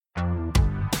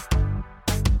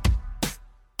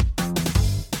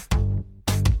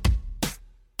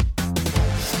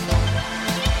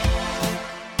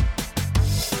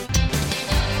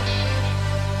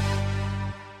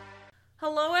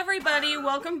everybody.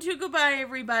 Welcome to Goodbye,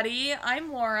 Everybody.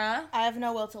 I'm Laura. I have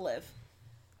no will to live.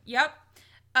 Yep.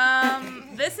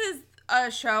 This is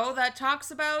a show that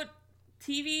talks about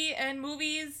TV and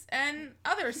movies and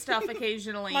other stuff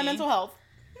occasionally. My mental health.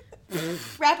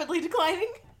 Rapidly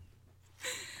declining.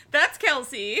 That's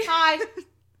Kelsey. Hi.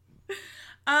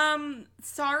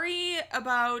 Sorry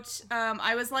about,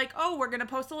 I was like, oh, we're gonna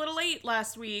post a little late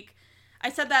last week. I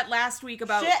said that last week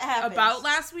about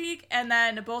last week, and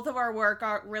then both of our work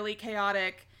got really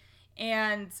chaotic,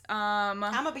 and, I'm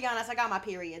gonna be honest, I got my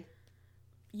period.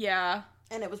 Yeah.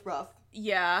 And it was rough.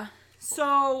 Yeah.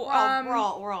 So, we're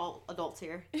all adults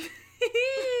here.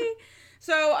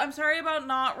 So, I'm sorry about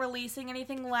not releasing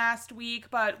anything last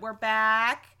week, but we're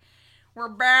back. We're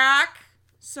back.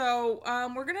 So,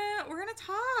 we're gonna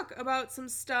talk about some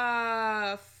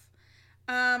stuff.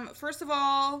 First of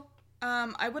all,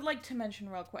 I would like to mention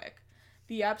real quick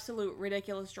the absolute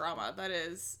ridiculous drama that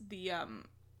is the,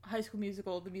 High School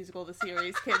Musical, the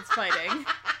series, kids fighting.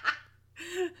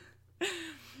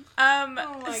 Oh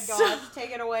my gosh,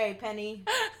 take it away, Penny.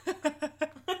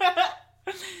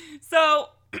 So,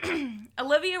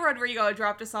 Olivia Rodrigo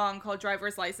dropped a song called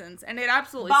Driver's License, and it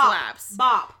absolutely slaps.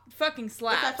 Bop. Fucking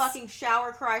slaps. It's a fucking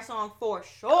shower cry song for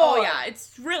sure. Oh yeah,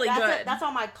 it's really good. That's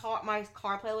on my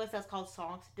car playlist that's called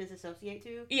Songs to Disassociate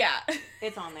to. Yeah.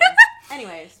 It's on there.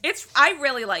 Anyways. I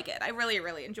really like it. I really,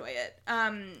 really enjoy it.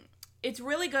 It's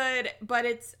really good, but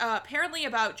it's apparently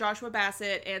about Joshua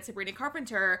Bassett and Sabrina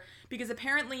Carpenter, because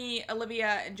apparently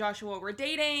Olivia and Joshua were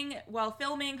dating while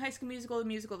filming High School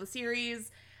Musical, the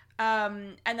series,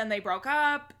 and then they broke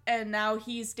up, and now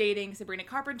he's dating Sabrina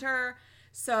Carpenter,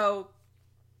 so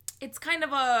it's kind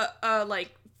of a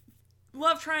like,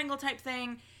 love triangle type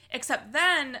thing, except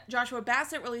then Joshua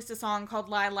Bassett released a song called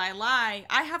Lie, Lie, Lie.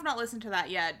 I have not listened to that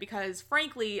yet, because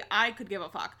frankly, I could give a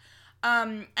fuck.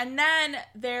 And then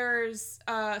there's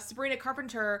Sabrina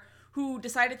Carpenter, who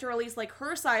decided to release like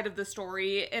her side of the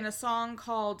story in a song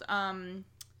called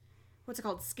what's it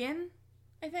called? Skin,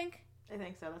 I think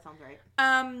so. That sounds right.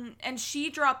 And she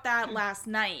dropped that last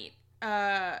night.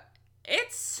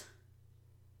 It's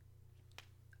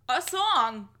a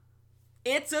song.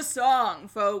 It's a song,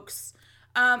 folks.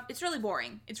 It's really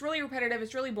boring. It's really repetitive.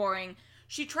 It's really boring.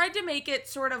 She tried to make it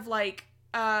sort of like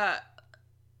Olivia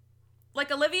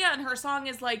and her song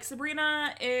is like,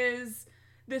 Sabrina is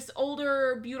this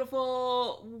older,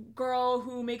 beautiful girl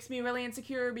who makes me really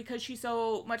insecure because she's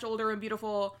so much older and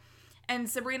beautiful. And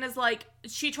Sabrina's like,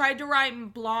 she tried to rhyme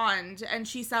blonde and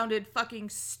she sounded fucking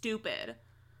stupid.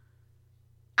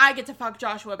 I get to fuck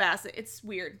Joshua Bassett. It's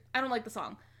weird. I don't like the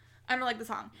song.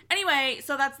 Anyway,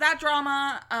 so that's that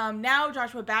drama. Now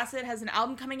Joshua Bassett has an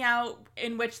album coming out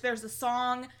in which there's a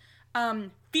song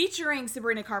featuring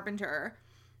Sabrina Carpenter.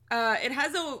 It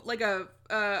has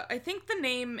I think the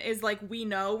name is like We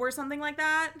Know or something like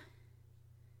that.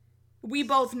 We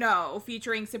Both Know,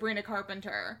 featuring Sabrina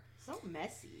Carpenter. So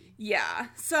messy. Yeah.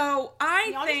 So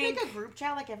Y'all just make a group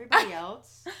chat like everybody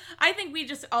else. I think we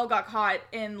just all got caught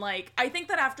in like, I think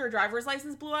that after Driver's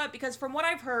License blew up, because from what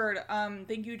I've heard,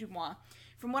 thank you, Dumois.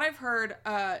 From what I've heard,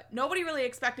 nobody really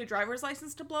expected Driver's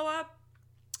License to blow up.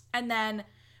 And then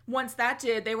once that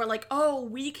did, they were like, oh,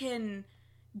 we can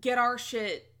get our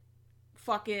shit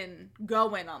fucking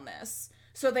going on this.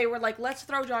 So they were like, let's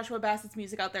throw Joshua Bassett's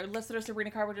music out there, let's throw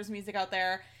Sabrina Carpenter's music out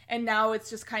there, and now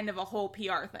it's just kind of a whole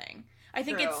PR thing. I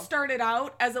think it started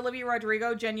out as Olivia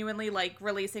Rodrigo genuinely like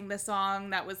releasing this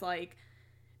song that was like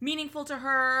meaningful to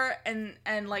her and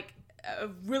like a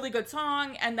really good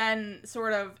song, and then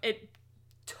sort of it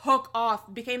took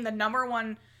off, became the number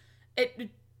one,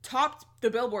 it topped the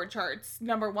Billboard charts,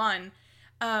 number one,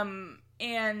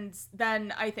 and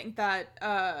then I think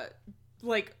that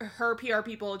like her PR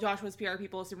people, Joshua's PR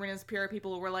people, Sabrina's PR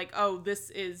people were like, oh, this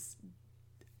is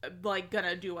like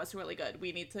gonna do us really good.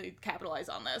 We need to capitalize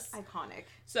on this. Iconic.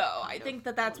 So I think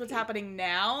that that's what's happening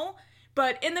now.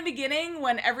 But in the beginning,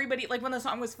 when everybody, like when the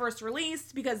song was first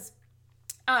released, because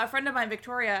a friend of mine,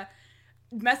 Victoria,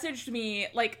 messaged me,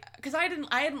 like, because I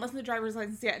hadn't listened to Driver's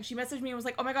License yet, and she messaged me and was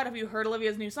like, oh my god, have you heard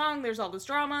Olivia's new song? There's all this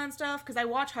drama and stuff, because I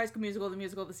watch High School Musical,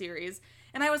 the series,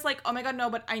 and I was like, oh my god,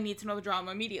 no, but I need to know the drama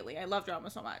immediately. I love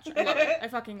drama so much. I love it. I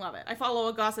fucking love it. I follow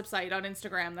a gossip site on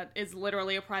Instagram that is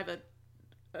literally a private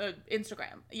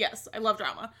Instagram. Yes, I love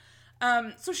drama.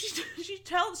 So she's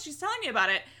telling me about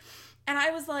it, and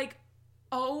I was like,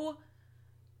 oh,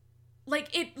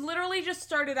 like, it literally just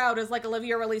started out as, like,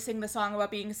 Olivia releasing the song about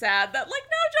being sad that, like,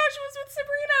 no, Joshua's with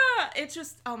Sabrina. It's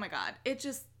just, oh my god. It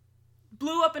just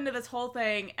blew up into this whole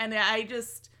thing, and I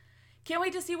just can't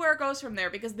wait to see where it goes from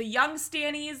there, because the young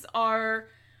Stannies are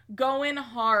going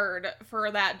hard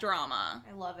for that drama.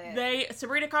 I love it.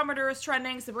 Sabrina Carpenter is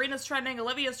trending, Sabrina's trending,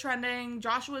 Olivia's trending,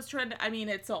 Joshua's trending. I mean,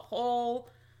 it's a whole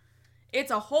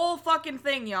fucking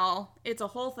thing, y'all. It's a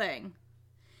whole thing.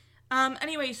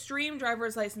 Anyway, stream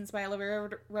Driver's License by Olivia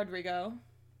Rodrigo.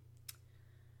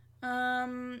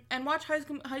 And watch High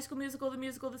School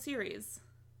Musical, the series.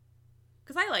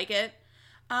 Because I like it.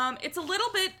 It's a little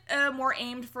bit more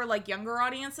aimed for, like, younger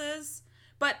audiences.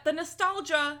 But the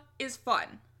nostalgia is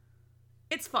fun.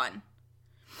 It's fun.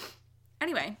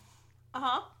 Anyway.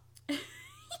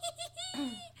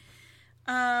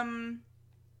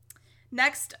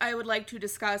 Next, I would like to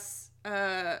discuss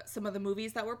some of the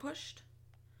movies that were pushed.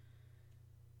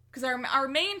 Because our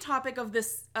main topic of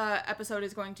this episode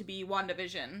is going to be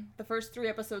WandaVision. The first 3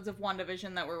 episodes of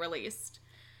WandaVision that were released.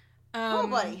 Oh,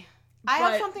 buddy. I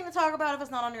have something to talk about if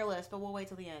it's not on your list, but we'll wait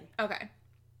till the end. Okay.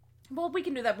 Well, we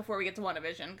can do that before we get to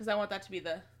WandaVision, because I want that to be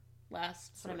the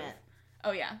last. That's what I meant.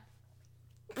 Oh, yeah.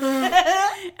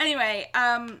 Anyway,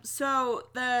 so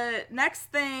the next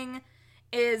thing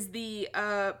is the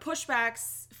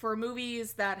pushbacks for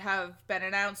movies that have been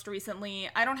announced recently.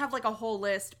 I don't have, like, a whole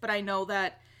list, but I know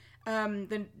that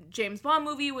the James Bond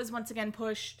movie was once again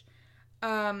pushed.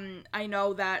 I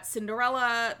know that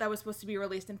Cinderella, that was supposed to be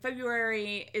released in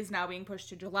February, is now being pushed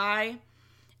to July.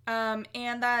 And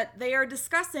that they are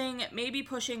discussing maybe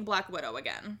pushing Black Widow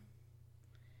again.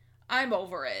 I'm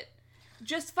over it.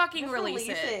 Just fucking release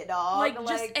it, dog. Like,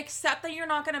 just accept that you're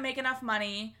not gonna make enough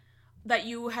money that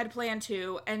you had planned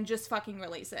to, and just fucking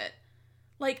release it.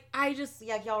 Like,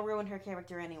 Yeah, y'all ruined her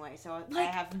character anyway, so I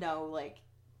have no, like...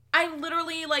 I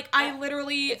literally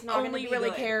only really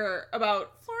good. care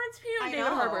about Florence Pugh and David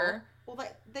Harbour. Well,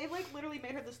 they like, literally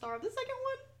made her the star of the second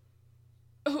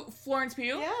one. Florence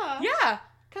Pugh? Yeah. Yeah.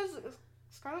 Because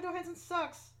Scarlett Johansson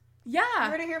sucks. Yeah.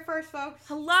 You heard it here first, folks.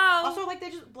 Hello. Also, like,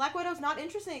 Black Widow's not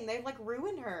interesting. They, like,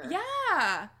 ruined her.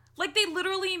 Yeah. Like, they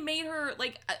literally made her,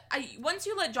 like, once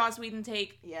you let Joss Whedon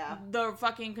take the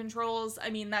fucking controls,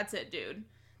 I mean, that's it, dude.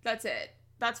 That's it.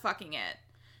 That's fucking it.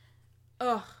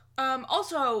 Ugh.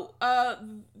 Also,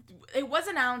 it was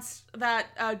announced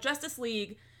that Justice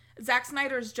League, Zack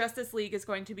Snyder's Justice League is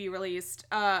going to be released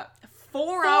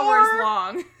 4 hours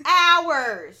long.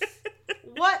 Hours!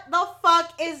 What the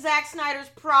fuck is Zack Snyder's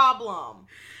problem?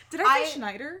 Did I say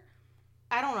Schneider?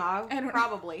 I don't know.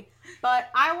 Probably. But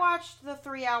I watched the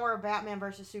 3-hour Batman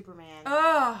vs. Superman.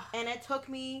 Ugh. And it took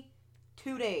me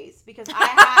 2 days because I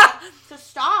had to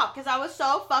stop because I was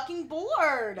so fucking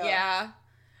bored. Yeah.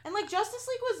 And, like, Justice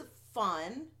League was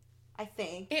fun, I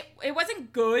think. It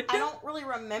wasn't good. I don't really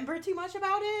remember too much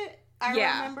about it. I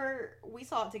remember we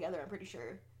saw it together, I'm pretty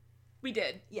sure. We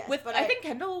did. Yes. But I think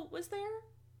Kendall was there?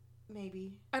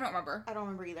 Maybe. I don't remember. I don't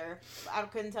remember either. I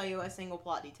couldn't tell you a single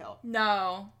plot detail.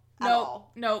 No. At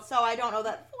all. Nope. So I don't know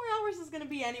that 4 hours is going to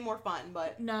be any more fun,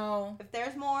 but... No. If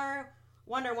there's more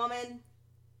Wonder Woman,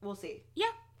 we'll see.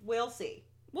 Yeah. We'll see.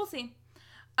 We'll see.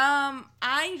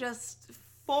 I just...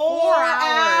 4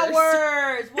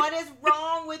 hours! What is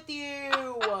wrong with you?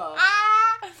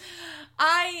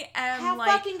 I am How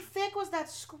like... fucking thick was that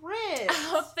script?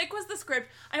 How thick was the script?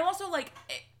 I'm also like,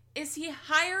 is he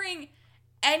hiring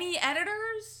any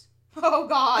editors? Oh,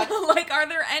 God. Like, are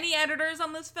there any editors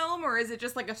on this film, or is it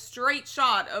just like a straight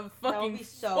shot of fucking... That would be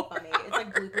so funny. It's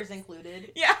like bloopers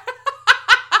included. Yeah.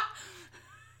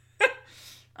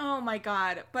 Oh my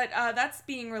god. But that's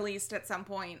being released at some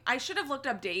point. I should have looked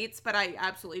up dates, but I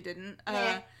absolutely didn't.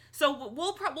 So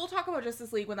we'll talk about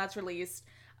Justice League when that's released.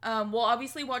 We'll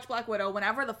obviously watch Black Widow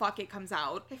whenever the fuck it comes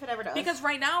out. If it ever does. Because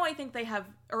right now I think they have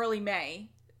early May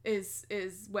is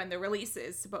when the release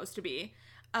is supposed to be.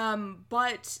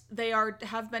 But they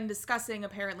have been discussing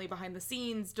apparently behind the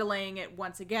scenes delaying it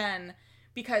once again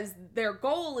because their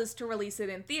goal is to release it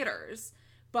in theaters.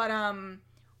 But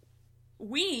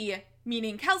we,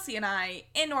 meaning Kelsey and I,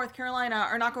 in North Carolina,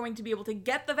 are not going to be able to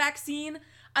get the vaccine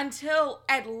until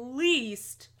at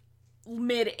least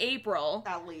mid-April.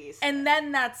 At least. And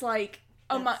then that's like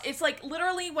a month. It's like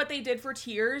literally what they did for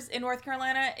tiers in North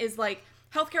Carolina is like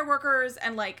healthcare workers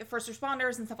and like first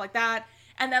responders and stuff like that.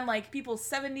 And then like people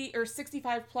 70 or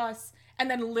 65 plus,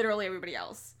 and then literally everybody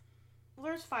else. Well,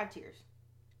 there's 5 tiers.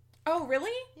 Oh,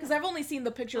 really? Because I've only seen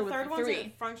the picture with the 3.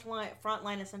 The third one's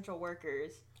frontline essential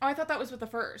workers. Oh, I thought that was with the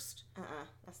first.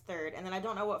 That's 3rd. And then I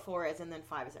don't know what 4 is, and then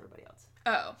 5 is everybody else.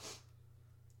 Oh.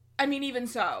 I mean, even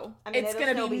so, I mean, it's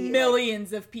going to be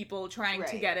millions of people trying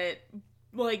to get it,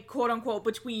 like, quote-unquote,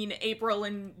 between April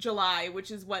and July, which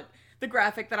is what the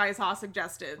graphic that I saw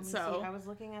suggested. Let me see. I was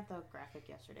looking at the graphic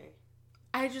yesterday.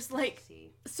 I just like,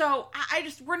 See. so I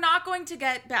just, we're not going to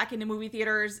get back into movie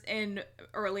theaters in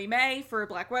early May for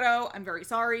Black Widow. I'm very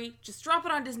sorry. Just drop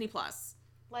it on Disney Plus.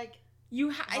 Like,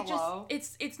 I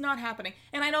just, it's not happening.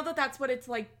 And I know that that's what it's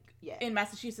like in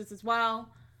Massachusetts as well.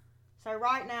 So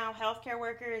right now, healthcare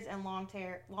workers and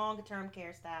long-term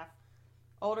care staff,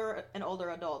 older and older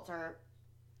adults are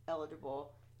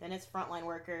eligible. Then it's frontline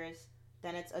workers.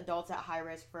 Then it's adults at high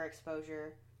risk for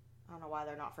exposure. I don't know why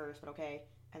they're not first, but okay.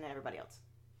 And then everybody else.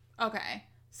 Okay.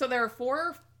 So there are 4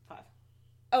 or 5.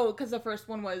 Oh, because the first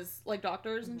one was like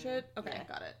doctors and shit? Okay, yeah.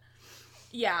 got it.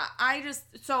 Yeah,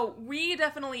 so we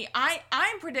definitely,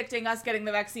 I'm predicting us getting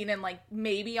the vaccine in like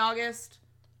maybe August,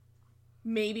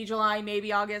 maybe July,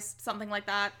 maybe August, something like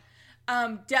that.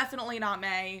 Definitely not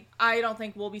May. I don't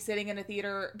think we'll be sitting in a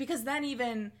theater because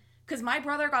my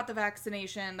brother got the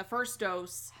vaccination, the first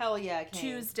dose. Hell yeah,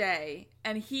 Tuesday,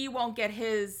 and he won't get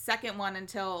his second one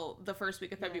until the first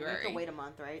week of February. You have to wait a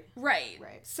month, right? Right.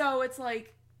 So it's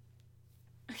like,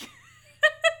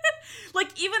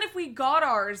 like even if we got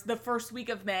ours the first week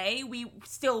of May, we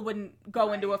still wouldn't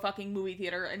go into a fucking movie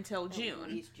theater until June.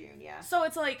 At least June, yeah. So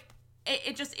it's like,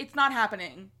 it's not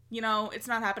happening. You know, it's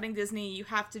not happening, Disney. You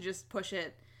have to just push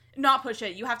it. Not push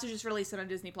it. You have to just release it on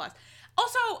Disney Plus.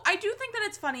 Also, I do think that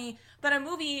it's funny that a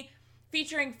movie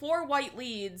featuring 4 white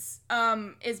leads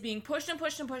is being pushed and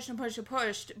pushed and pushed and pushed and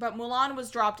pushed, but Mulan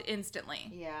was dropped instantly.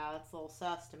 Yeah, that's a little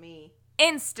sus to me.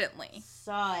 Instantly.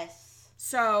 Sus.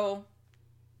 So,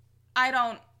 I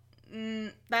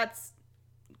don't... that's...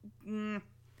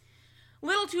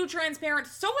 little too transparent.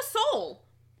 So was Soul.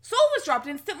 Soul was dropped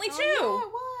instantly, too. Yeah, it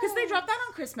was. Because they dropped that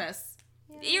on Christmas.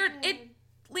 Yeah. It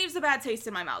leaves a bad taste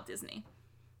in my mouth, Disney.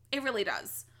 It really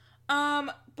does.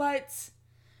 But...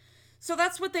 So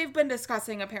that's what they've been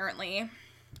discussing, apparently.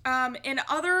 In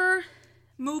other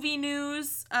movie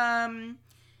news, I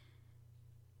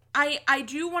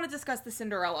do want to discuss the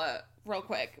Cinderella real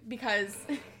quick, because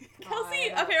Kelsey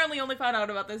apparently only found out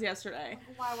about this yesterday.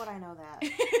 Why would I know that?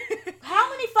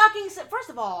 How many fucking... First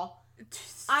of all,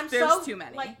 there's too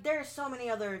many. Like, there's so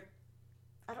many other...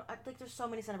 I think there's so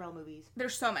many Cinderella movies.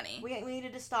 There's so many. We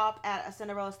needed to stop at a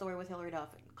Cinderella story with Hilary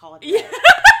Duff and call it. Yeah.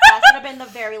 That should have been the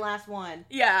very last one.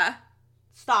 Yeah.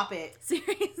 Stop it.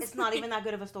 Seriously. It's not even that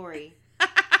good of a story.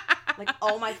 Like,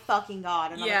 oh my fucking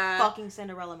god, another fucking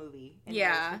Cinderella movie.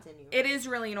 Yeah. It is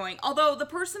really annoying. Although the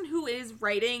person who is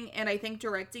writing and I think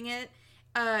directing it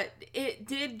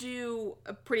did do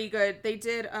pretty good. They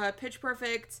did Pitch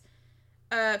Perfect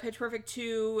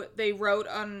 2. They wrote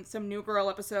on some New Girl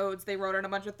episodes. They wrote on a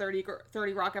bunch of 30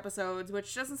 Rock episodes,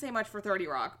 which doesn't say much for 30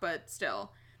 Rock, but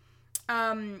still.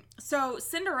 So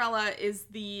Cinderella is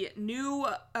the new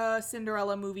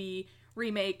Cinderella movie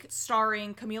remake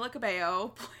starring Camila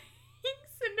Cabello playing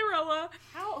Cinderella.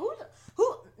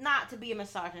 Who, not to be a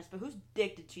misogynist, but whose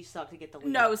dick did she suck to get the lead?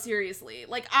 No, seriously.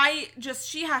 Like,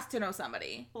 she has to know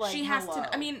somebody. Like, she has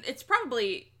to, I mean, it's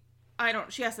probably,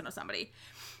 she has to know somebody.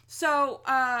 So,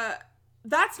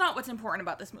 that's not what's important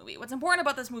about this movie. What's important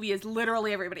about this movie is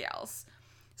literally everybody else.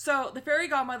 So, the fairy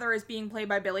godmother is being played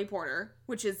by Billy Porter,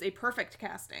 which is a perfect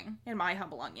casting, in my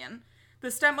humble onion. The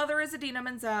stepmother is Idina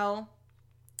Menzel.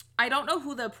 I don't know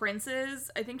who the prince is.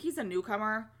 I think he's a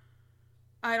newcomer.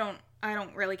 I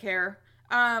don't really care.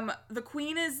 The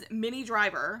queen is Minnie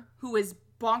Driver, who is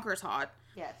bonkers hot.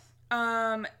 Yes.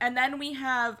 And then we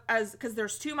have, because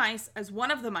there's 2 mice, as one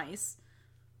of the mice,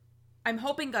 I'm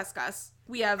hoping Gus.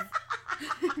 We have,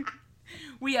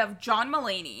 we have John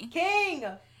Mulaney. King!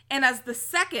 And as the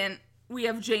second, we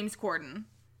have James Corden.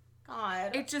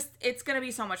 God. It's gonna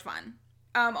be so much fun.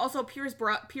 Also, Pierce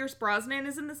Brosnan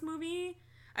is in this movie.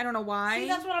 I don't know why. See,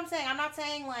 that's what I'm saying. I'm not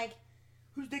saying, like,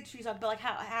 whose dick she sucked, but, like,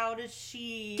 how does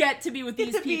she... get to be with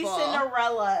these people? Be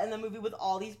Cinderella in the movie with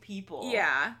all these people.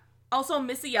 Yeah. Also,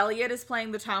 Missy Elliott is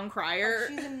playing the town crier.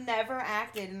 She's never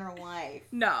acted in her life.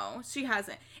 No, she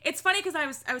hasn't. It's funny because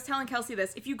I was telling Kelsey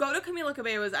this. If you go to Camila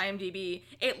Cabello's IMDb,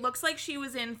 it looks like she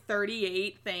was in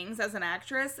 38 things as an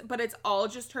actress, but it's all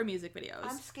just her music videos.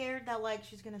 I'm scared that, like,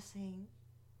 she's gonna sing.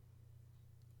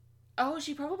 Oh,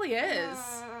 she probably is.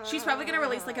 She's probably gonna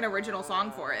release, like, an original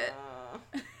song for it.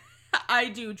 I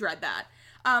do dread that.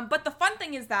 But the fun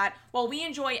thing is that while we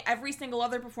enjoy every single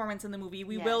other performance in the movie,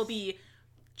 we will be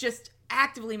just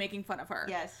actively making fun of her.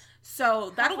 Yes.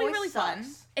 So that'll be really sucks.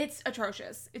 fun. It's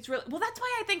atrocious. It's really... Well, that's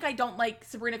why I think I don't like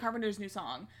Sabrina Carpenter's new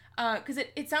song. Because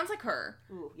it sounds like her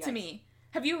to me.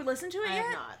 Have you listened to it yet? I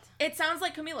have not. It sounds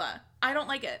like Camila. I don't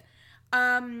like it.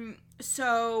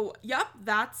 So, yep,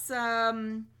 that's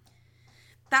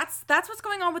what's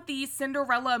going on with the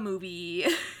Cinderella movie.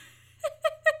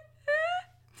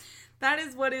 That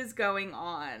is what is going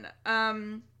on.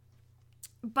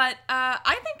 But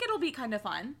I think it'll be kind of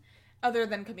fun, other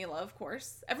than Camila, of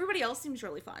course. Everybody else seems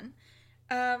really fun.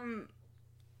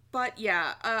 But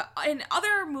yeah, in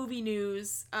other movie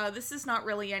news, this is not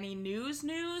really any news.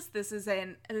 This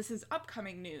is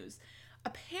upcoming news.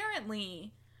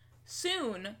 Apparently,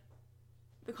 soon,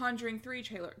 the Conjuring 3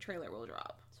 trailer will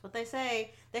drop. That's what they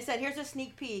say. They said, here's a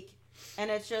sneak peek, and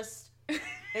it's just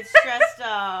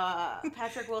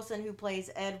Patrick Wilson, who plays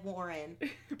Ed Warren,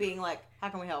 being like, how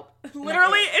can we help?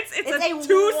 Literally, it's a 2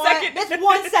 second. It's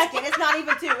 1 second. It's not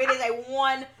even 2. It is a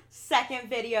 1 second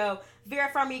video.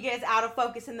 Vera Farmiga is out of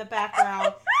focus in the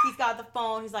background. He's got the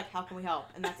phone. He's like, how can we help?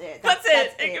 And that's it. That's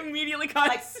it. It immediately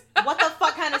cuts. Like, what the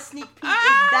fuck kind of sneak peek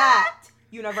is that,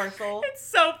 Universal? It's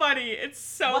so funny. It's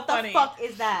so funny. What the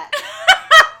fuck is that?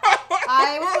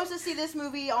 I was supposed to see this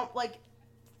movie like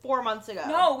 4 months ago.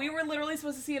 No, we were literally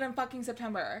supposed to see it in fucking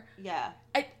September. Yeah.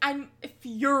 I'm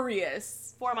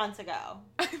furious. 4 months ago.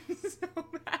 I'm so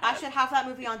mad. I should have that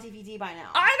movie on DVD by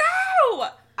now. I know!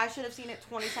 I should have seen it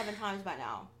 27 times by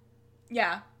now.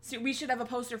 Yeah. So we should have a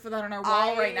poster for that on our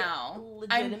wall right now.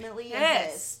 Legitimately I'm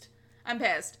pissed. I'm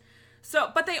pissed. So,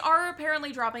 but they are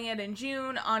apparently dropping it in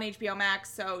June on HBO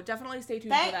Max, so definitely stay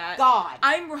tuned for that. Thank God.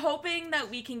 I'm hoping that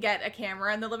we can get a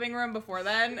camera in the living room before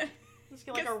then.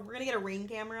 We're gonna get a Ring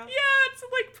camera. Yeah, to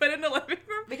like put in the living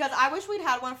room. Because I wish we'd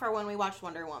had one for when we watched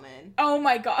Wonder Woman. Oh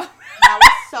my God. That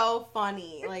was so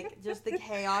funny. Like, just the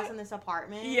chaos in this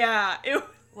apartment. Yeah, it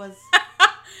was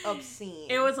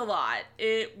obscene. It was a lot.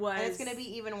 It was. And it's gonna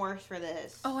be even worse for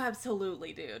this. Oh,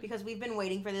 absolutely, dude. Because we've been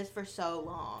waiting for this for so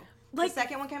long. Like, the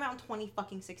second one came out in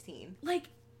 2016. Like,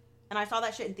 and I saw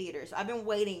that shit in theaters. I've been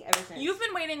waiting ever since. You've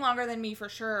been waiting longer than me for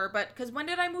sure, but because when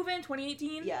did I move in?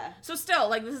 2018? Yeah. So still,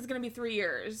 like, this is gonna be 3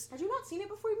 years. Had you not seen it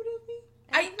before you moved with me?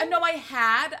 I know I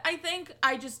had. I think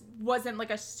I just wasn't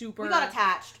like a super. We got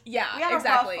attached. Yeah, we had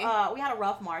exactly. We had a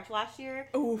rough March last year.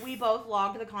 Oof. We both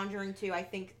logged The Conjuring 2, I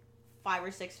think, 5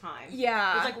 or 6 times.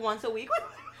 Yeah. It was like once a week.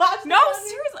 No,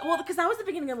 seriously. Well, because that was the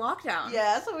beginning of lockdown.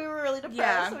 Yeah, so we were really depressed.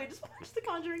 Yeah. So we just watched The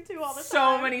Conjuring 2 all the time.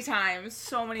 So many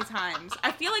times.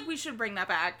 I feel like we should bring that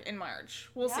back in March.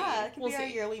 We'll see. Yeah, it could we'll be see. our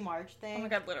yearly March thing. Oh my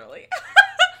God, literally.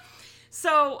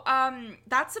 So,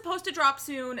 that's supposed to drop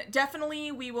soon.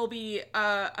 Definitely, we will be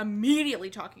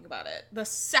immediately talking about it the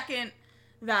second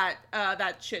that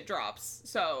that shit drops.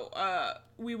 So,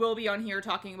 we will be on here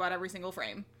talking about every single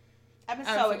frame. I'm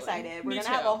so excited. We're Me gonna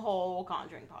too. have a whole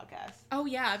Conjuring podcast. Oh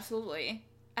yeah, absolutely.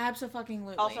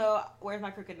 Absolutely. Also, where's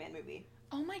my Crooked Man movie?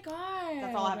 Oh my God.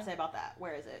 That's all I have to say about that.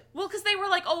 Where is it? Well, because they were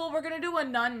like, oh, well, we're gonna do a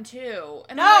Nun too.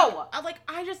 And No!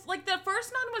 I just, like, the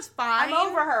first Nun was fine. I'm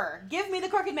over her. Give me the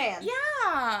Crooked Man.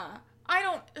 Yeah. I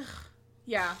don't,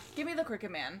 yeah. Give me the Crooked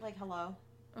Man. Like, hello?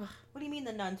 Ugh. What do you mean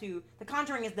the Nun 2? The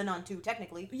Conjuring is the Nun 2,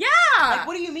 technically. Yeah. Like,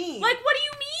 what do you mean? Like, what do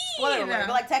you mean? Spoiler alert,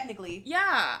 but like, technically.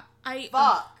 Yeah.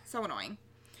 Fuck. So annoying.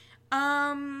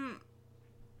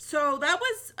 So that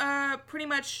was, pretty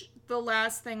much the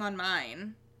last thing on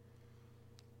my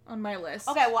list.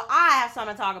 Okay, well, I have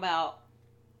something to talk about.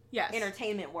 Yes.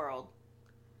 Entertainment world.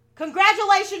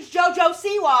 Congratulations, JoJo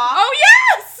Siwa. Oh,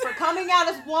 yes! For coming out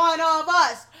as one of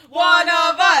us. One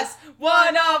of us.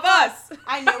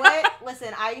 I knew it.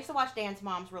 Listen, I used to watch Dance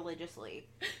Moms religiously.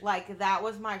 Like, that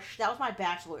was my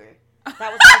Bachelor.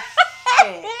 That was my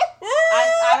shit.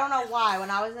 I don't know why. When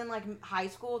I was in, like, high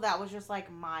school, that was just,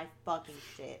 like, my fucking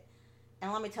shit.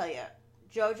 And let me tell you,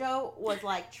 JoJo was,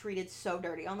 like, treated so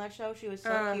dirty on that show. She was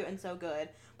so cute and so good.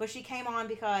 But she came on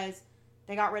because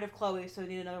they got rid of Chloe, so they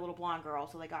needed another little blonde girl,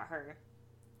 so they got her.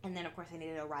 And then, of course, they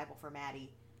needed a rival for Maddie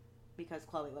because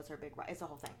Chloe was her big rival. It's a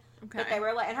whole thing. Okay. But they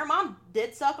were, like, and her mom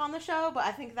did suck on the show, but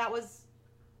I think that was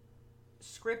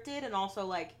scripted and also,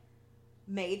 like,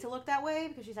 made to look that way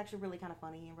because she's actually really kind of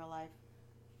funny in real life.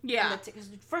 Yeah. Because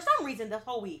for some reason, this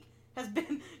whole week has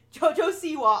been JoJo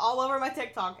Siwa all over my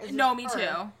TikTok. It's No, just me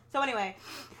her. too. So anyway,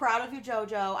 proud of you,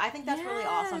 JoJo. I think that's really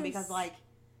awesome because, like,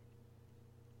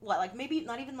 maybe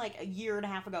not even, like, a year and a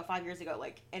half ago, 5 years ago,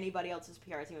 like, anybody else's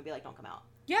PR team would be like, don't come out.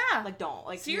 Yeah. Like, don't.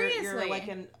 Like, seriously. You're like,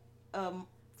 an,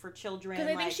 for children. Because I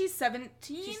think like, she's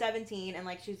 17. She's 17, and,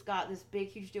 like, she's got this big,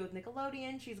 huge deal with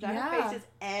Nickelodeon. She's got Yeah. her faces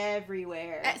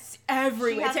everywhere. It's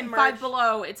everywhere. She It's has in merch. Five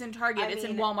Below. It's in Target. It's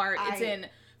in mean, Walmart. It's in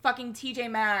fucking TJ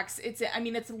Maxx. It's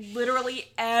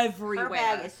literally everywhere. Her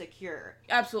bag is secure.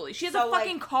 Absolutely. She has So, a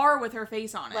fucking car with her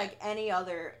face on it. Like, any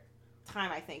other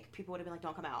time, I think people would have been like,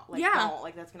 don't come out. Like, Yeah. don't.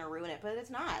 Like, that's gonna ruin it. But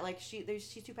it's not. Like, she's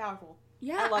too powerful.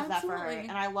 yeah, I love absolutely. that for her.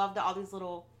 And I love that all these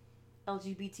little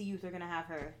LGBT youth are gonna have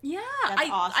her. Yeah. That's I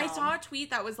awesome. saw a tweet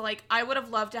that was like, I would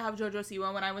have loved to have JoJo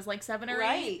Siwa when I was like 7 or 8.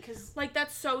 Right, because Like,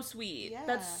 that's so sweet. Yeah.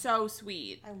 That's so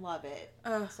sweet. I love it.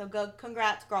 Ugh. So,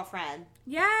 congrats, girlfriend.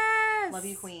 Yes! Yes. Love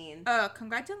you, queen.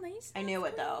 Congratulations. I knew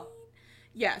it, though.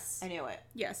 Yes. I knew it.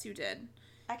 Yes, you did.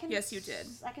 Yes, you did.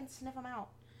 I can sniff them out.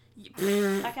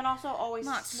 I I can also always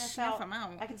Not sniff sniff out. them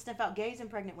out. I can sniff out gays and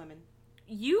pregnant women.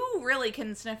 You really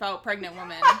can sniff out pregnant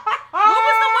women. What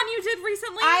was the one you did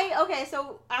recently? Okay,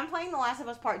 so I'm playing The Last of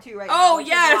Us Part 2 right Oh, now. Which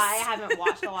yes. is why I haven't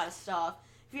watched a lot of stuff.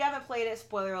 If you haven't played it,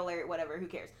 spoiler alert, whatever, who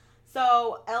cares?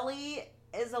 So, Ellie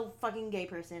is a fucking gay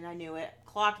person. I knew it.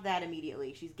 Clocked that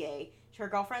immediately. She's gay. Her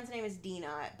girlfriend's name is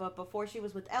Dina, but before she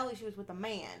was with Ellie, she was with a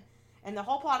man. And the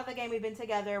whole plot of the game, we've been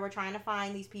together. We're trying to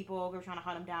find these people. We're trying to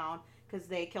hunt them down because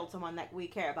they killed someone that we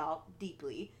care about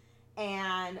deeply.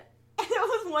 And there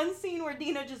was one scene where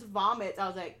Dina just vomits. I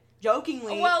was like,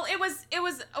 jokingly. Well, it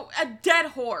was a dead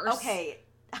horse. Okay.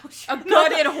 A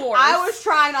gutted horse. I was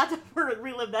trying not to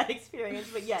relive that experience,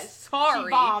 but yes. Sorry. She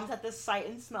bombs at the sight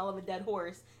and smell of a dead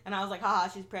horse. And I was like, haha,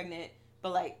 she's pregnant.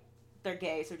 But, like, they're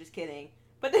gay, so just kidding.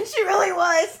 But then she really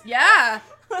was. Yeah.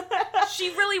 She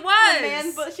really was. The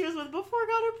man but she was with before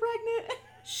got her pregnant.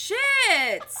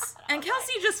 Shit. And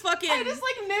Kelsey just fucking... I just,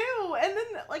 like, knew. And then,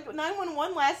 like,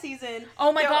 911 last season.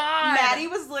 Oh, my God. Maddie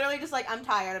was literally just like, I'm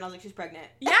tired. And I was like, she's pregnant.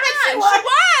 Yeah, she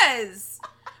was.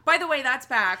 By the way, that's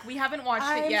back. We haven't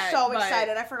watched it yet. I'm so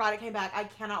excited. I forgot it came back. I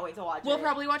cannot wait to watch it. We'll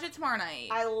probably watch it tomorrow night.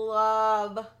 I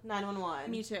love 911.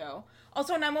 Me too.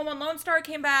 Also, 911 Lone Star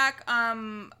came back.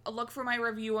 Look for my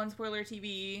review on Spoiler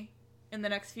TV in the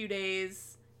next few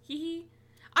days. Hee.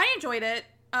 I enjoyed it.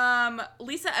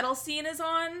 Lisa Edelstein is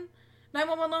on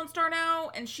 911 Lone Star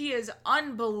now, and she is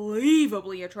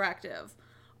unbelievably attractive.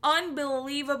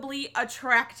 Unbelievably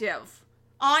attractive.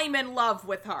 I'm in love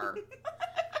with her.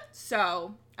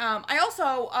 So, I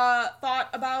also thought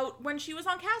about when she was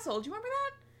on Castle. Do you remember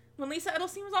that? When Lisa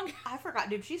Edelstein was on Castle? I forgot,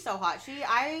 dude. She's so hot.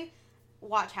 I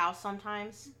watch House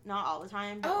sometimes. Not all the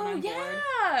time, but when I'm bored.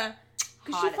 Yeah.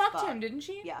 Because she Hot as fucked fuck. him, didn't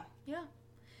she? Yeah.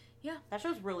 Yeah. That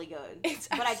show's really good. It's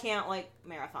but I can't, like,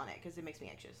 marathon it because it makes me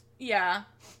anxious. Yeah.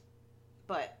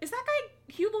 But. Is that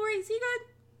guy Hugh Laurie? Is he good?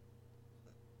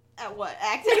 At what?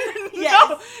 Acting?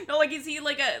 Yes. No, like, is he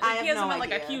like a... Like, he hasn't no been,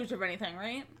 like, idea. accused of anything,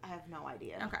 right? I have no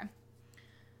idea. Okay.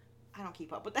 I don't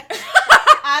keep up with that.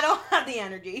 I don't have the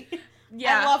energy.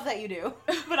 Yeah. I love that you do,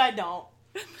 but I don't.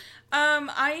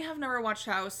 I have never watched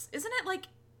House. Isn't it, like,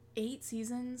 8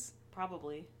 seasons?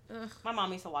 Probably. Ugh. My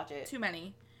mom used to watch it. Too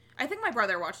many. I think my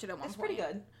brother watched it at one It's point. pretty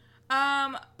good.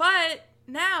 But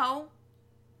now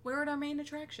we're at our main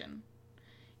attraction.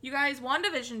 You guys,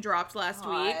 WandaVision dropped last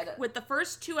week with the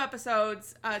first 2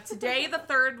 episodes. Today, the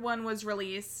third one was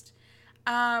released.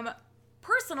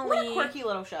 Personally... What a quirky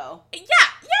little show. Yeah,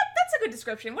 that's a good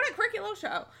description. What a quirky little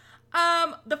show.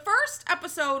 The first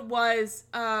episode was,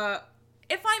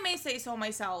 if I may say so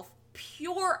myself,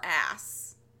 pure ass.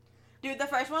 Dude, the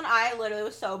first one, I literally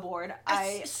was so bored.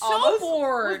 I so almost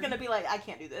bored. was gonna be like, I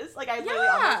can't do this. Like, I literally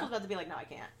almost was about to be like, no, I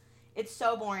can't. It's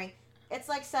so boring. It's,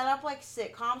 like, set up like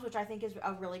sitcoms, which I think is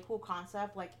a really cool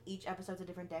concept. Like, each episode's a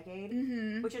different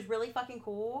decade, which is really fucking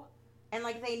cool. And,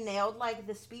 like, they nailed, like,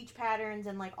 the speech patterns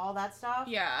and, like, all that stuff.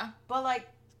 Yeah. But, like,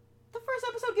 the first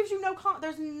episode gives you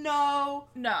there's no...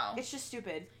 No. It's just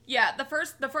stupid. Yeah, the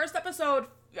first episode,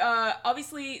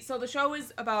 obviously, so the show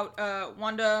is about,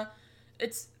 Wanda.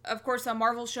 It's, of course, a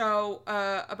Marvel show,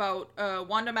 about,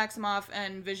 Wanda Maximoff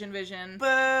and Vision.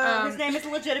 Boo! His name is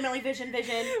legitimately Vision. Like,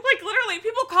 literally,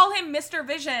 people call him Mr.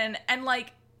 Vision, and,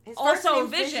 like, His first also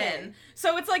name's Vision.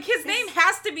 So it's like, his name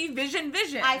has to be Vision.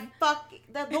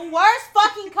 The worst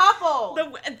fucking couple!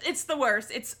 It's the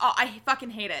worst. I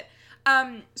fucking hate it.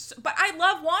 But I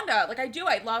love Wanda. Like, I do.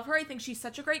 I love her. I think she's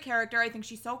such a great character. I think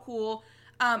she's so cool.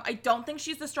 I don't think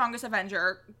she's the strongest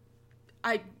Avenger.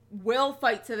 I will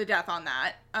fight to the death on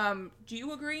that. Do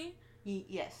you agree?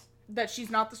 Yes. That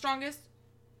she's not the strongest?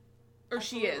 Or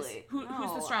Absolutely. she is? Who's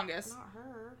the strongest? Not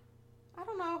her. I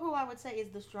don't know who I would say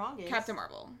is the strongest. Captain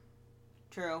Marvel.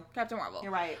 True. Captain Marvel.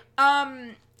 You're right.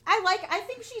 I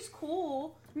think she's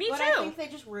cool. Me but too. I think they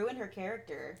just ruined her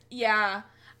character. Yeah.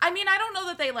 I mean, I don't know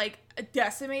that they, like,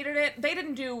 decimated it. They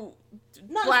didn't do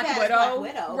Not Black as bad as Widow.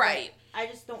 Black Widow. Right. I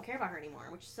just don't care about her anymore,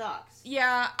 which sucks.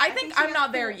 Yeah, I think think she I'm has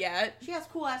not there cool- yet. She has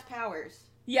cool ass powers.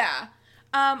 Yeah.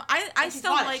 I she's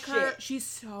still hot as like her. shit. She's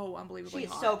so unbelievably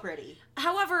She's hot. so pretty.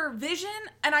 However, Vision,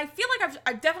 and I feel like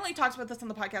I've definitely talked about this on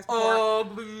the podcast before.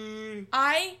 Oh,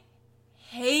 I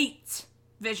hate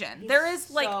Vision. He's there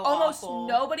is, like, so almost awful.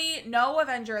 no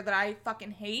Avenger that I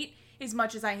fucking hate as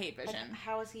much as I hate Vision. Like,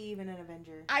 how is he even an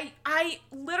Avenger? I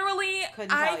literally, Couldn't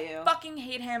tell you. fucking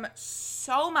hate him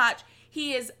so much.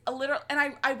 He is a literal,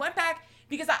 and I went back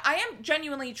because I am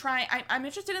genuinely trying, I'm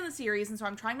interested in the series, and so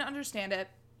I'm trying to understand it.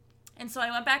 And so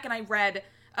I went back and I read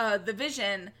The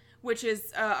Vision, which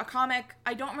is a comic.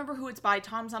 I don't remember who it's by,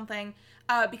 Tom something,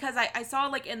 because I saw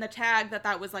like in the tag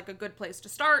that was like a good place to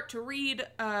start to read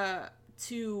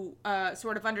to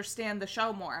sort of understand the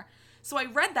show more. So I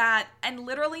read that, and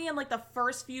literally in like the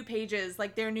first few pages,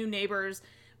 like their new neighbors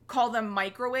call them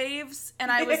microwaves,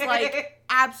 and I was like,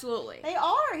 absolutely. They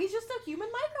are. He's just a human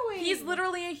microwave. He's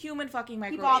literally a human fucking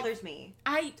microwave. He bothers me.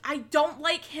 I don't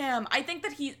like him. I think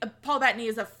that Paul Bettany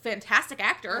is a fantastic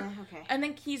actor. Okay. I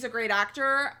think he's a great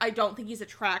actor. I don't think he's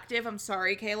attractive. I'm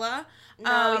sorry, Kayla.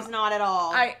 No, he's not at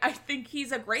all. I think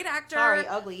he's a great actor. Sorry,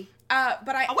 ugly.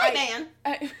 But a white man.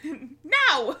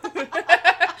 No.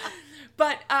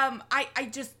 But I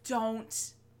just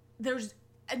don't. There's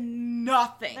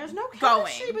nothing. There's no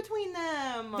chemistry going between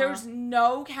them. There's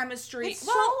no chemistry. It's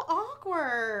so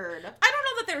awkward. I don't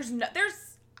know that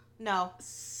there's no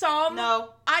some.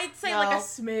 No. I'd say No. like a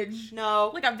smidge.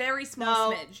 No. Like a very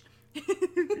small No. smidge.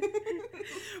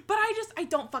 But I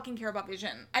don't fucking care about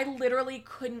Vision. I literally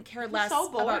couldn't care less so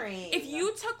about. boring. If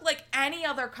you took like any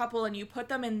other couple and you put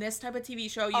them in this type of TV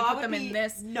show, you I put would them be in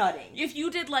this. nutting. If you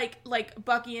did like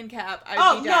Bucky and Cap,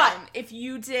 I'd be down. nut. If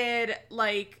you did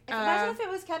like Imagine if it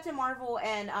was Captain Marvel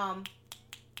and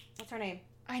what's her name?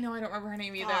 I know I don't remember her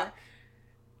name either. Fuck.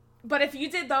 But if you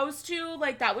did those two,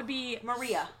 like that would be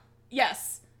Maria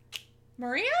yes.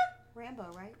 Maria?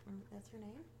 Rambo, right? That's her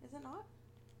name, is it not?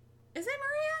 Is it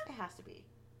Maria? It has to be.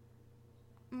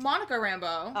 Monica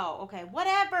Rambeau. Oh, okay.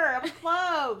 Whatever. I was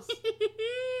close.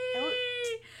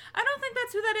 I don't think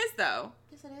that's who that is, though.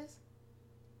 Yes, it is.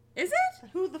 Is it?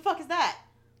 Who the fuck is that?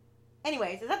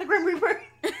 Anyways, is that the Grim Reaper?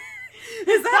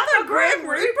 Is that the Grim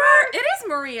Reaper? It is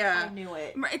Maria. I knew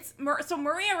it. So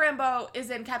Maria Rambeau is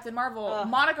in Captain Marvel. Ugh.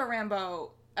 Monica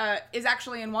Rambeau is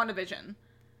actually in WandaVision.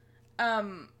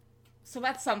 So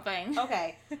that's something.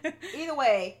 Okay. Either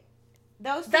way,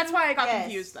 those two, That's why I got yes.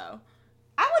 confused, though.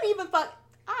 I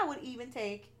would even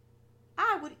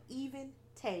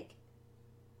take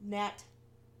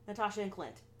Natasha and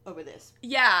Clint over this.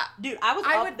 Yeah. Dude, I was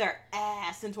I up would- their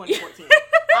ass in 2014.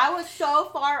 I was so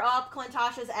far up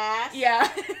Clintasha's ass.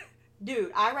 Yeah.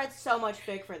 Dude, I read so much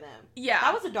fic for them. Yeah.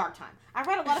 That was a dark time. I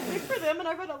read a lot of fic for them, and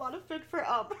I read a lot of fic for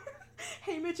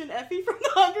Haymitch and Effie from The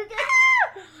Hunger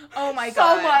Games. Oh my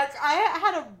god. So much. I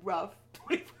had a rough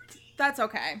 2014. That's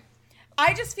okay.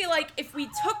 I just feel like if we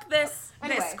took this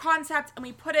Anyway. concept and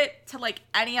we put it to like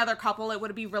any other couple, it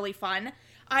would be really fun.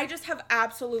 I just have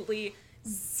absolutely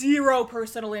zero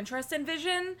personal interest in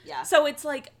Vision. Yeah. So it's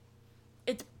like,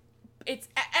 it's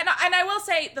and I will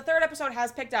say the third episode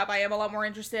has picked up. I am a lot more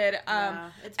interested.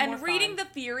 It's and more reading fun. the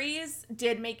theories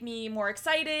did make me more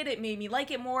excited. It made me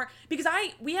like it more because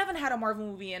we haven't had a Marvel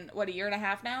movie in a year and a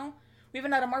half now. We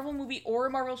haven't had a Marvel movie or a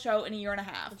Marvel show in a year and a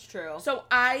half. It's true. So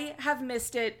I have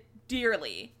missed it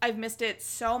dearly. I've missed it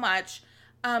so much.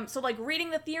 So like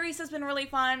reading the theories has been really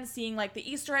fun. Seeing like the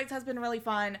Easter eggs has been really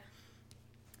fun.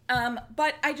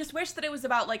 But I just wish that it was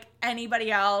about like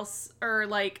anybody else or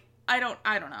like I don't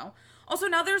know. Also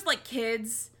now there's like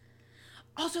kids.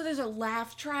 Also there's a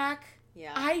laugh track.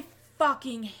 Yeah. I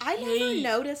fucking hate. I never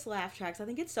noticed laugh tracks. I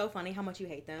think it's so funny how much you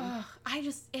hate them. Ugh, I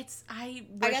wish I guess I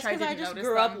because didn't I just notice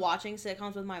grew them. up watching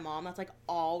sitcoms with my mom. That's like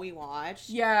all we watched.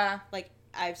 Yeah. Like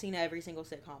I've seen every single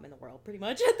sitcom in the world pretty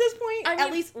much at this point. I mean-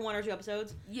 At least one or two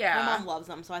episodes. Yeah. My mom loves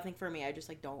them, so I think for me, I just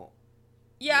like don't.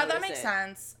 Yeah, that notice makes it.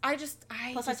 sense.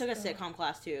 Plus, I took a sitcom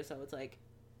class too, so it's like.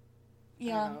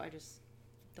 Yeah. I don't know. I just.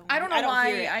 I don't know hear why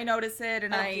it. I notice it,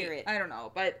 and I don't hear it. I don't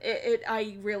know, but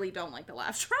I really don't like the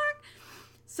laugh track.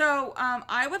 So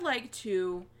I would like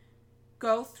to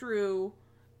go through.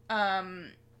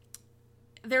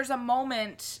 There's a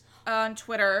moment on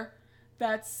Twitter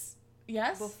that's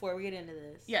yes. Before we get into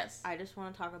this, Yes. I just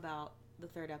want to talk about the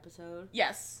third episode.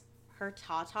 Yes. Her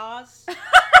tatas.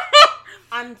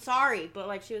 I'm sorry, but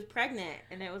like she was pregnant,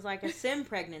 and it was like a sim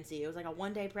pregnancy. It was like a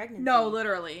 1-day pregnancy. No,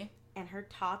 literally. And her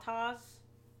tatas,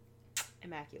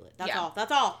 immaculate. That's Yeah. all.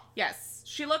 That's all. Yes,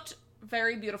 she looked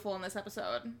very beautiful in this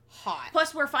episode. Hot.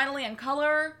 Plus, we're finally in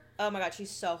color. Oh my god,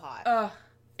 she's so hot.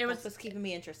 It That's was what's keeping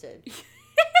me interested.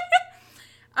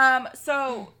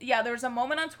 So yeah, there's a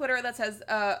moment on Twitter that says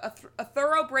a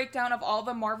thorough breakdown of all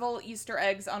the Marvel Easter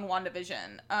eggs on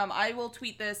WandaVision. I will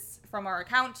tweet this from our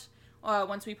account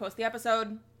once we post the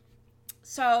episode.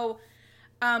 So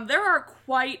there are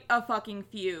quite a fucking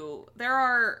few.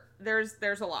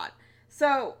 There's a lot.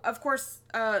 So of course,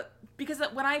 because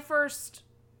when I first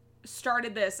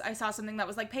started this, I saw something that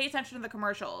was like, pay attention to the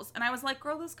commercials, and I was like,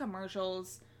 girl, those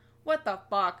commercials, what the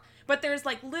fuck? But there's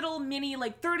like little mini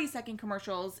like 30-second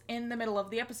commercials in the middle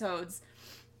of the episodes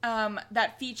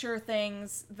that feature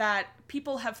things that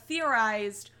people have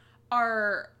theorized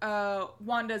are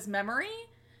Wanda's memory.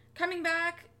 coming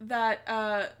back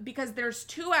that because there's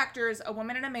 2 actors, a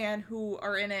woman and a man, who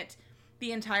are in it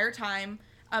the entire time.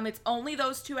 It's only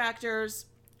those 2 actors,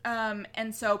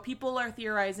 and so people are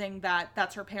theorizing that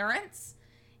that's her parents,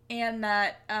 and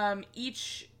that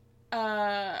each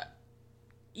that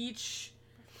each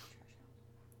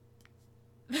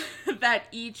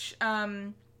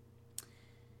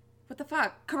what the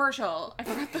fuck commercial? I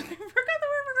forgot the word for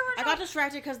commercial. I got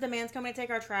distracted because the man's coming to take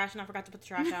our trash, and I forgot to put the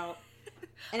trash out.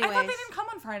 Anyways. I thought they didn't come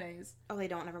on Fridays. Oh, they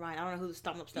don't. Never mind. I don't know who the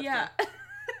stumbled steps. Yeah.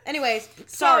 Anyways,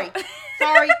 sorry.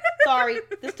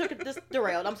 This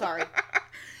derailed. I'm sorry.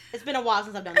 It's been a while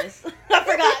since I've done this. I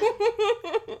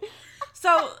forgot.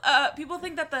 So, people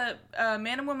think that the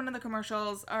man and woman in the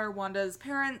commercials are Wanda's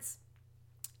parents,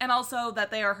 and also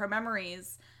that they are her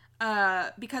memories,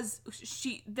 because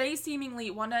they seemingly,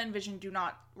 Wanda and Vision, do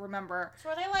not remember. So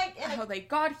are they like how they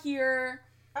got here?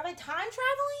 Are they time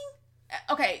traveling?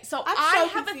 Okay, so I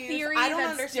have a theory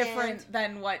that's different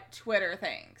than what Twitter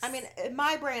thinks. I mean, in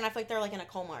my brain, I feel like they're like in a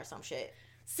coma or some shit.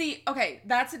 See, okay,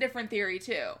 that's a different theory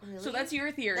too. Really? So that's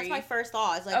your theory. That's my first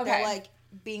thought. It's like they're like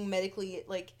being medically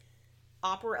like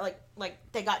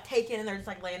like they got taken and they're just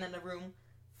like laying in the room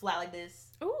flat like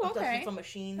this. Ooh, okay. With some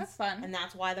machines. That's fun. And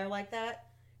that's why they're like that.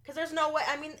 Because there's no way.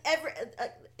 I mean,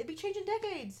 it'd be changing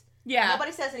decades. Yeah.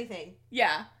 Nobody says anything.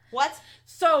 Yeah. What?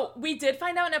 So, we did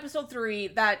find out in episode 3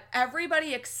 that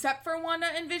everybody except for Wanda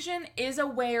and Vision is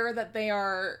aware that they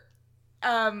are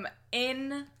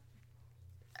in...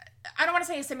 I don't want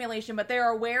to say a simulation, but they're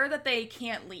aware that they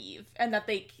can't leave and that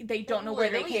they don't know where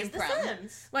they came from. The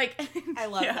Sims. Like, I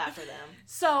love that for them.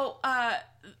 So,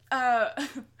 I'll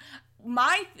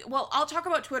talk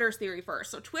about Twitter's theory first.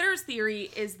 So Twitter's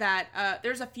theory is that,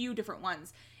 there's a few different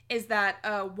ones, is that,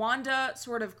 Wanda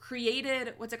sort of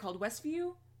created, what's it called?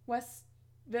 Westview?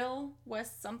 Westville?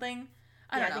 West something?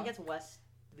 I don't know. I think it's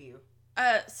Westview.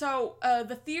 So,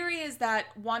 the theory is that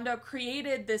Wanda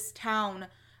created this town,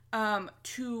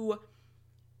 to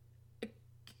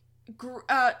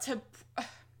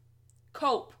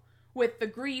cope with the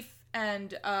grief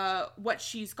and, what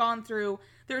she's gone through.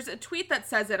 There's a tweet that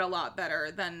says it a lot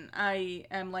better than I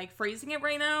am, like, phrasing it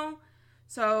right now.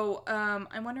 So,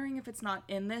 I'm wondering if it's not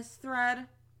in this thread.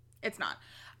 It's not.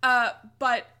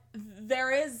 But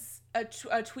there is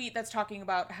a tweet that's talking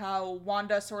about how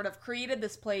Wanda sort of created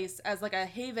this place as, like, a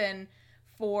haven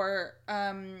for,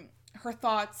 her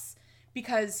thoughts,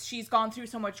 because she's gone through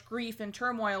so much grief and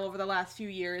turmoil over the last few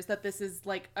years that this is,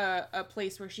 like, a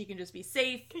place where she can just be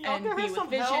safe and be with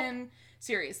Vision. Help?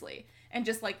 Seriously. And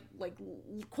just, like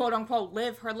quote-unquote,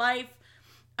 live her life.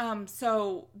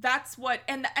 So that's what...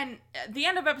 And the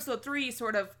end of episode 3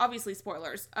 sort of... Obviously,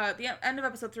 spoilers. The end of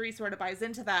episode 3 sort of buys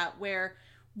into that, where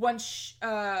once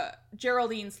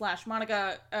Geraldine /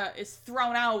 Monica is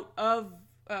thrown out of...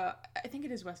 I think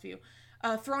it is Westview.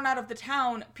 Thrown out of the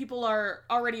town, people are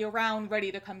already around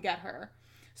ready to come get her.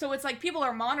 So it's like people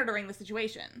are monitoring the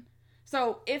situation.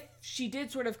 So if she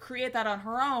did sort of create that on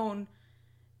her own,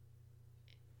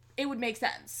 it would make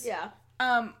sense. Yeah.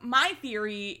 My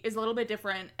theory is a little bit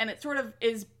different, and it sort of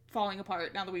is falling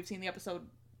apart now that we've seen the episode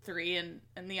 3 and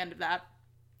the end of that.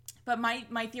 But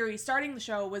my theory starting the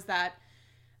show was that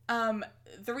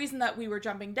the reason that we were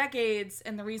jumping decades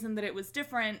and the reason that it was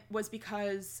different was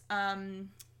because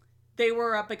they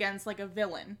were up against, like, a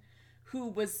villain who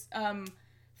was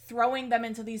throwing them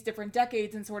into these different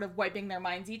decades and sort of wiping their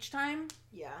minds each time.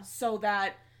 Yeah. So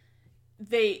that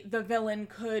the villain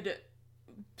could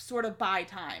sort of buy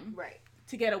time. Right.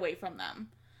 To get away from them.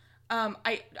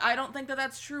 I don't think that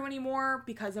that's true anymore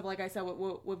because of, like I said,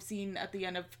 what we've seen at the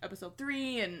end of episode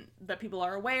 3, and that people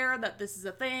are aware that this is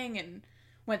a thing and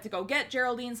went to go get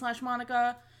Geraldine /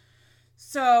 Monica.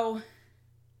 So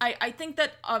I think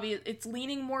that it's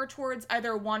leaning more towards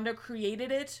either Wanda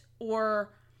created it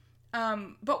or,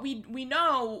 but we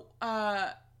know,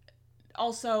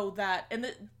 also that,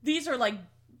 and these are, like,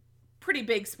 pretty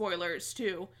big spoilers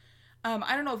too.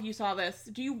 I don't know if you saw this.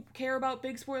 Do you care about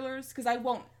big spoilers? Because I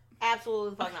won't.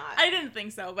 Absolutely not. I didn't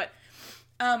think so, but,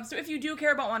 so if you do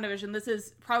care about WandaVision, this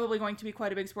is probably going to be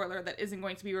quite a big spoiler that isn't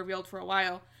going to be revealed for a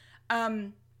while.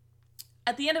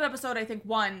 At the end of episode, I think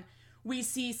 1, we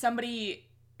see somebody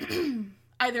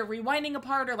either rewinding a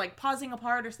part or, like, pausing a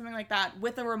part or something like that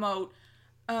with a remote,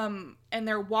 and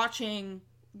they're watching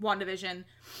WandaVision.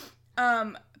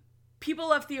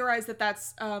 People have theorized that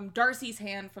that's Darcy's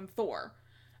hand from Thor.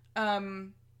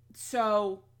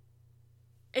 So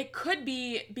it could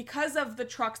be because of the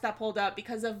trucks that pulled up,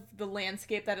 because of the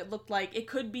landscape that it looked like, it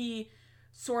could be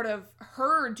sort of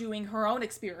her doing her own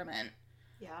experiment.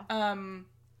 Yeah.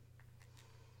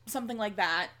 Something like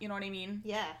that, you know what I mean?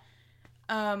 Yeah.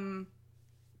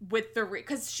 with the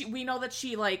because we know that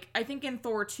she like I think in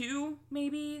Thor 2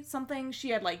 maybe something she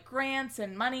had like grants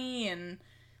and money and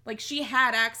like she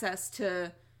had access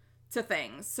to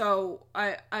things. So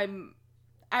I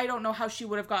don't know how she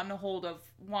would have gotten a hold of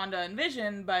Wanda and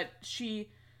Vision, but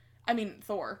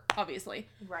Thor obviously,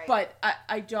 right? But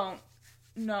I don't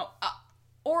know.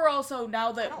 Or also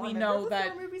now that we know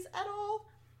that Thor movies at all.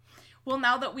 Well,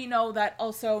 now that we know that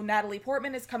also Natalie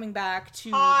Portman is coming back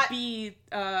to be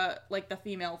like the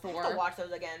female Thor. I have to watch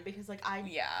those again because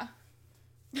yeah.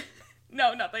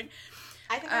 No, nothing.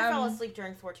 I think I fell asleep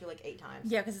during Thor 2 like 8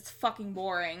 times. Yeah, because it's fucking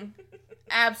boring.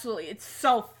 Absolutely, it's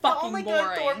so fucking boring. The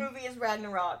only good Thor movie is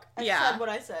Ragnarok. I said what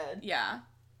I said. Yeah.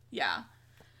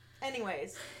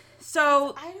 Anyways,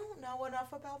 so I don't know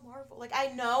enough about Marvel. Like I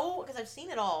know because I've seen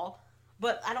it all,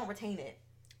 but I don't retain it.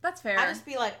 That's fair. I just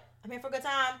be like, I'm here for a good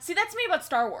time. See, that's me about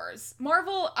Star Wars.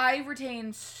 Marvel, I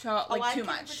retain too much.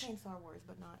 I retain Star Wars,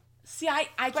 but not. See, I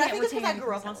can't but I think retain. It's because I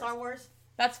grew up on Star Wars.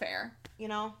 That's fair. You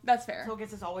know. That's fair. So I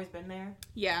guess it's always been there.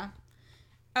 Yeah.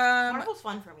 Marvel's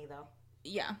fun for me though.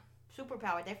 Yeah.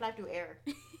 Superpower. They fly through air.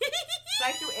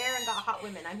 Fly through air and got hot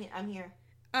women. I'm here.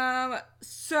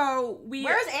 So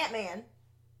Where's Ant-Man?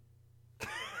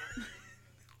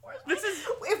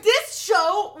 If this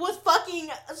show was fucking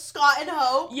Scott and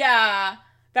Hope. Yeah.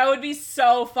 That would be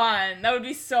so fun. That would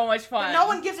be so much fun. But no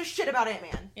one gives a shit about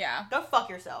Ant-Man. Yeah. Go fuck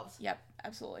yourselves. Yep.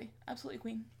 Absolutely. Absolutely,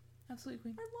 Queen. Absolutely,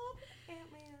 Queen. I love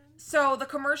Ant-Man. So the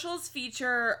commercials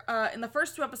feature, in the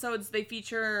first 2 episodes, they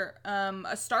feature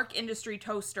a Stark Industry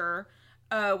toaster,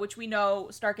 which we know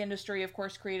Stark Industry, of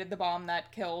course, created the bomb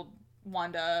that killed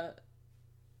Wanda's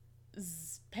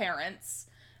parents,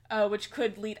 which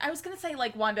could lead... I was going to say,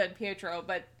 like, Wanda and Pietro,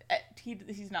 but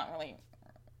he's not really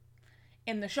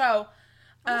in the show.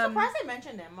 I'm surprised they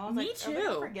mentioned him. I was me like, too.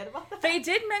 Are they forget about that? They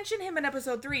did mention him in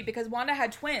episode 3 because Wanda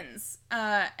had twins,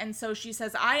 and so she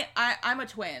says, "I'm a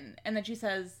twin," and then she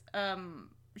says,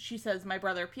 my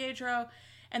brother Pietro,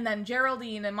 and then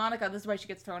Geraldine and Monica. This is why she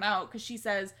gets thrown out because she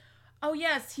says, "Oh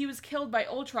yes, he was killed by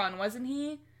Ultron, wasn't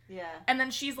he?" Yeah. And then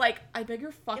she's like, "I beg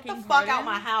your fucking Get the pardon. fuck out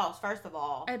my house, first of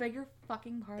all. I beg your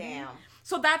fucking pardon." Damn.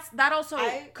 So that also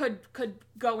could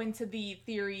go into the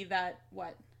theory that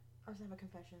what. I just have a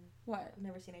confession. What? I've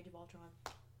never seen Age of Ultron.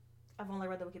 I've only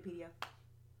read the Wikipedia.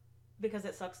 Because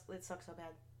it sucks so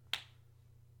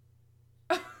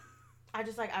bad. I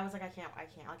was like, I can't.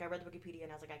 Like, I read the Wikipedia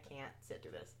and I was like, I can't sit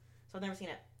through this. So I've never seen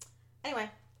it. Anyway.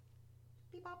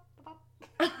 Beep bop, beep bop.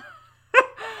 I've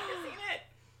never seen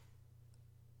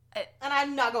it. And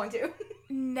I'm not going to.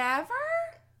 Never?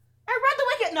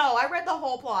 I read the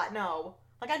whole plot. No.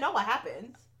 Like, I know what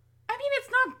happens. I mean, it's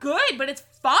not good, but it's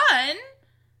fun.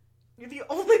 You're the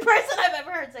only person I've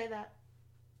ever heard say that.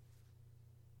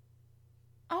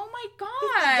 Oh my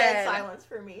god. Dead silence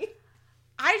for me.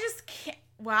 I just can't.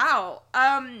 Wow.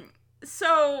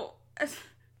 So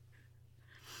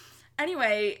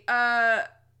anyway,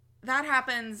 that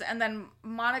happens, and then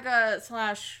Monica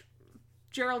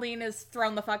 / Geraldine is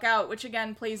thrown the fuck out, which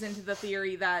again plays into the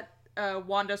theory that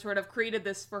Wanda sort of created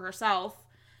this for herself,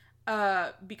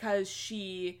 because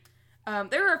she.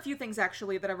 There are a few things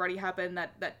actually that have already happened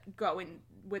that go in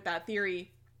with that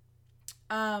theory.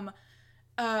 And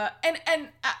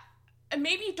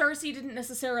maybe Darcy didn't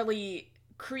necessarily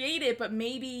create it, but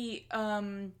maybe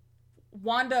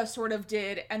Wanda sort of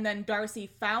did, and then Darcy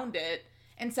found it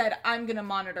and said, "I'm gonna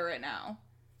monitor it now."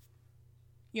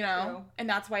 You know? True. And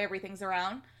that's why everything's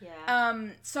around. Yeah.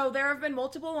 So there have been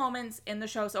multiple moments in the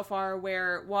show so far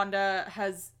where Wanda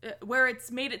has, where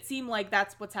it's made it seem like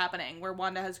that's what's happening, where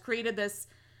Wanda has created this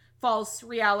false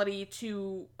reality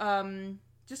to,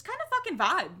 just kind of fucking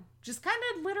vibe. Just kind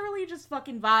of literally just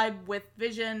fucking vibe with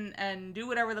Vision and do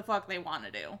whatever the fuck they want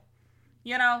to do.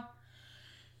 You know?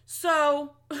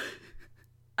 So,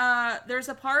 there's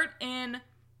a part in,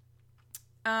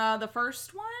 the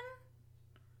first one?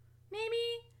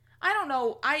 Maybe? I don't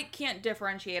know. I can't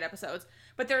differentiate episodes.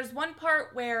 But there's one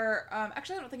part where...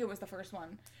 actually, I don't think it was the first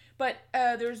one. But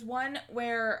there's one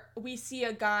where we see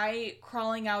a guy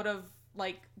crawling out of,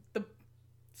 like, the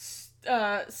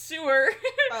sewer. Oh,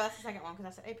 that's the second one, because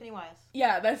I said, "Hey, Pennywise."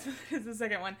 Yeah, that's the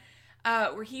second one.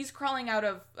 Where he's crawling out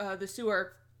of the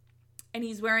sewer, and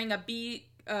he's wearing a bee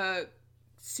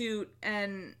suit,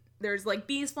 and there's, like,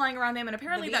 bees flying around him, and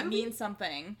apparently that means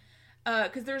something.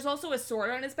 Because there's also a sword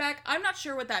on his back. I'm not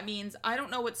sure what that means. I don't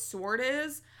know what sword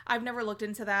is. I've never looked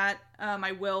into that.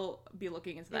 I will be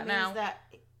looking into that now. It means that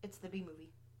it's the B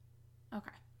movie.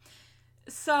 Okay.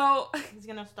 So... He's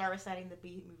gonna start reciting the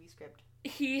B movie script.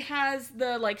 He has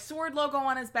the, like, sword logo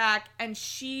on his back, and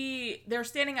they're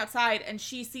standing outside, and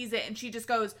she sees it, and she just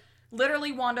goes,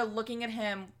 literally Wanda looking at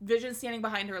him, Vision standing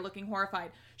behind her looking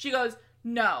horrified. She goes,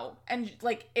 no. And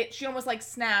like she almost like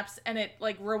snaps and it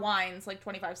like rewinds like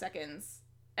 25 seconds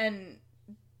and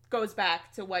goes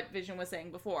back to what Vision was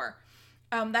saying before.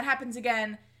 That happens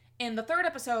again in the third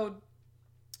episode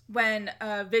when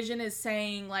Vision is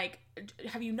saying like,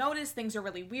 have you noticed things are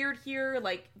really weird here?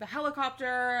 Like the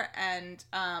helicopter and,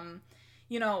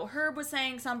 Herb was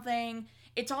saying something.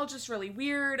 It's all just really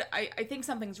weird. I think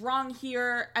something's wrong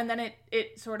here. And then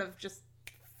it sort of just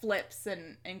flips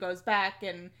and goes back.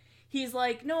 And he's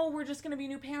like, no, we're just going to be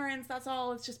new parents. That's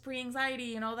all. It's just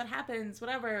pre-anxiety. That happens,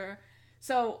 whatever.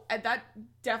 So that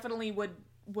definitely would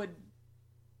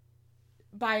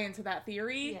buy into that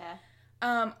theory. Yeah.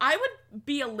 I would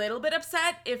be a little bit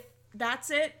upset if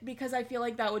that's it, because I feel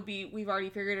like that would be, we've already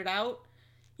figured it out,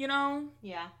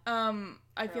 Yeah.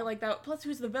 I feel like that, plus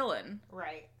who's the villain?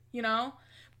 Right.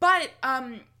 But,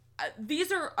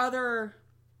 these are other,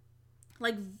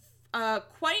 like,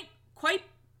 quite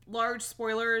large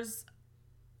spoilers.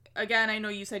 Again, I know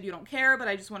you said you don't care, but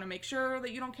I just want to make sure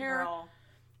that you don't care. Girl.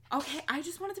 Okay, I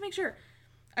just wanted to make sure.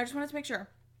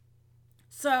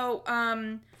 So,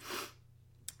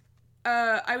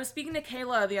 I was speaking to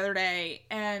Kayla the other day,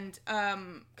 and,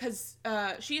 cause,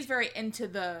 she's very into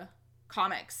the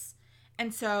comics.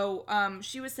 And so,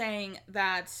 she was saying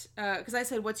that, cause I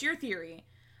said, what's your theory?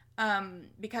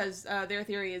 Because, their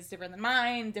theory is different than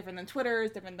mine, different than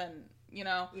Twitter's, different than,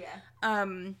 Yeah.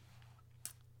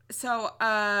 So,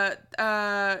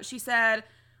 she said,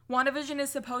 WandaVision is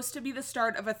supposed to be the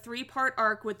start of a 3-part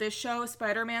arc with this show,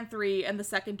 Spider-Man 3, and the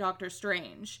second Doctor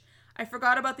Strange. I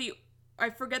forget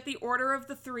the order of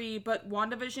the 3, but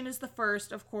WandaVision is the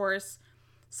first, of course.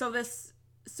 So this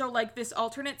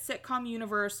alternate sitcom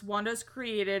universe Wanda's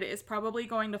created is probably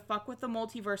going to fuck with the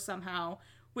multiverse somehow,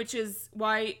 which is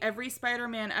why every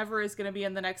Spider-Man ever is going to be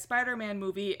in the next Spider-Man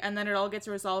movie, and then it all gets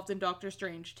resolved in Doctor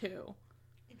Strange 2.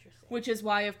 Interesting. Which is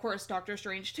why, of course, Doctor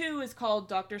Strange 2 is called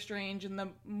Doctor Strange in the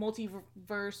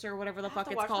Multiverse, or whatever the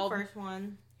fuck it's called. The first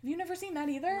one. Have you never seen that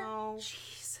either? No.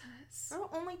 Jesus. There are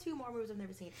only 2 more movies I've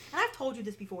never seen. And I've told you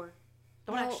this before.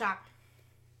 Don't act shocked.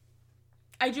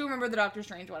 I do remember the Doctor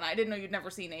Strange one. I didn't know you'd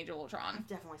never seen Age of Ultron. I've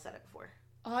definitely said it before.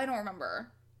 Oh, I don't remember.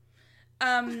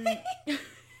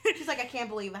 She's like, I can't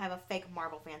believe I have a fake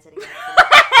Marvel fan sitting next to me.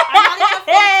 I'm not even a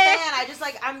fake fan. I just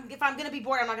if I'm gonna be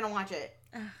bored, I'm not gonna watch it.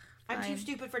 I'm too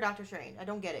stupid for Doctor Strange. I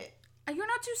don't get it. You're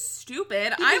not too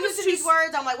stupid. I was using these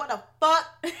words. I'm like, what the fuck?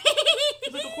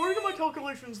 He's like, according to my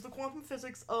calculations, the quantum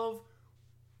physics of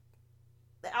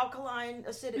the alkaline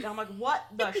acidity. I'm like, what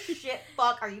the shit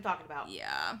fuck are you talking about?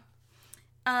 Yeah.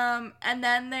 And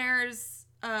then there's,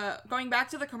 going back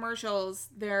to the commercials,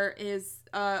 there is,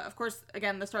 of course,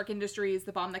 again, the Stark Industries,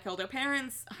 the bomb that killed our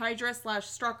parents,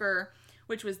 Hydra/Strucker,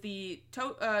 which was the,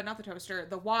 not the toaster,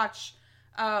 the watch,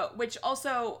 which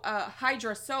also,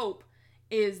 Hydra soap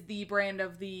is the brand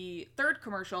of the third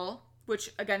commercial,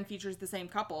 which, again, features the same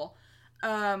couple,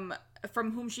 from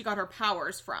whom she got her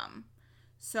powers from.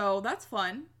 So, that's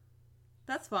fun.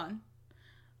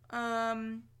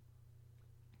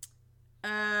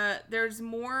 There's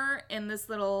more in this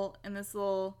little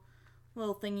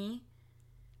thingy.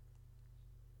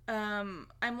 I'm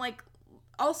like,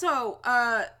 also,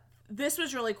 this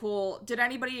was really cool. Did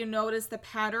anybody notice the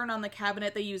pattern on the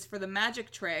cabinet they use for the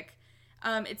magic trick?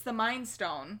 It's the Mind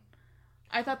Stone.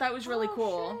 I thought that was really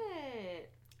cool. Shit.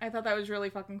 I thought that was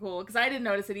really fucking cool, because I didn't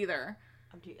notice it either.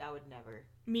 I would never.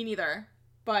 Me neither.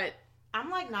 But I'm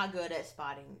like not good at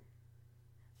spotting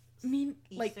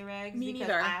Easter eggs me because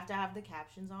neither. I have to have the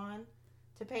captions on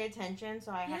to pay attention,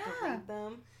 so I have to read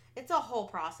them. It's a whole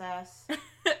process.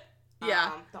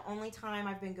 Yeah. The only time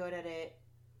I've been good at it.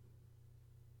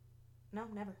 No,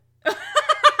 never.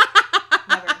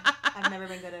 Never. I've never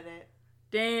been good at it.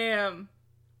 Damn.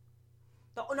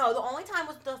 The only time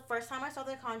was the first time I saw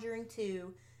The Conjuring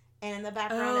 2, and in the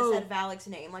background it said Valak's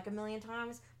name like a million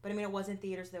times, but I mean it was in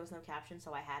theaters, so there was no caption,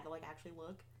 so I had to like actually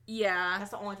look. Yeah.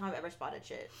 That's the only time I've ever spotted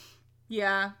shit.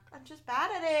 Yeah. I'm just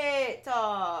bad at it.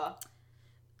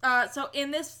 So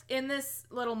in this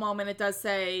little moment, it does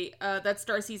say, that's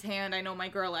Darcy's hand, I know my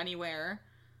girl anywhere.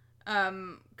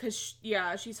 'Cause,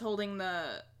 she's holding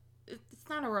it's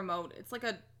not a remote, it's like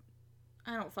I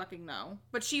don't fucking know.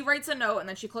 But she writes a note, and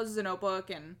then she closes a notebook,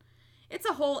 and it's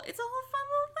a whole fun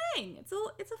little thing. It's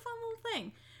a fun little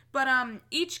thing. But,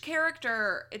 each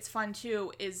character, it's fun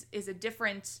too, is a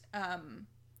different,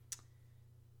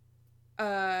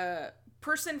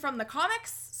 person from the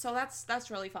comics, so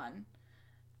that's really fun.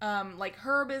 Like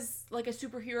Herb is like a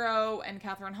superhero, and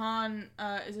Catherine Hahn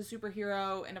is a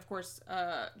superhero, and of course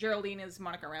Geraldine is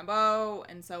Monica Rambeau,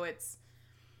 and so it's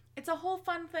It's a whole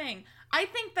fun thing. I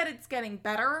think that it's getting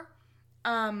better.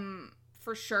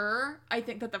 For sure. I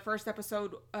think that the first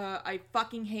episode, I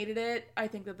fucking hated it. I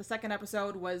think that the second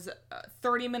episode was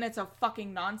 30 minutes of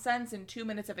fucking nonsense and 2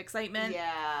 minutes of excitement.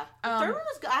 Yeah. The third one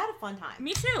was good. I had a fun time.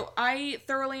 Me too. I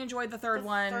thoroughly enjoyed the third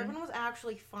one. The third one was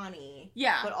actually funny.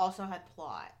 Yeah. But also had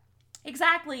plot.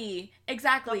 Exactly.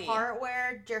 The part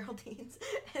where Geraldine's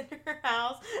in her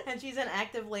house and she's in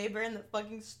active labor and the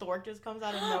fucking stork just comes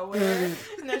out of nowhere.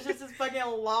 And there's just this fucking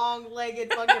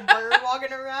long-legged fucking bird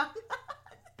walking around.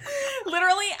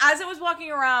 Literally, as it was walking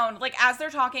around, like, as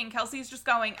they're talking, Kelsey's just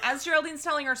going, as Geraldine's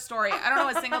telling her story, I don't know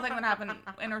a single thing that happened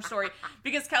in her story,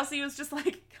 because Kelsey was just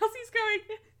like, Kelsey's going,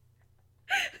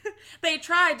 they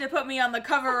tried to put me on the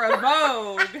cover of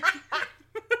Vogue,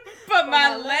 but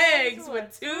my legs were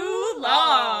too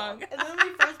long. And then when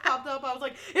he first popped up, I was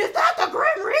like, is that the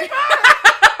Grim Reaper?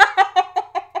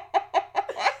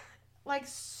 Like,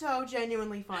 so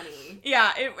genuinely funny.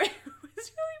 Yeah, it was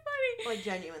really funny. Like,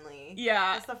 genuinely.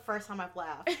 Yeah. That's the first time I've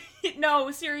laughed.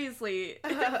 No, seriously.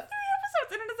 3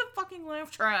 episodes and it is a fucking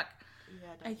laugh track.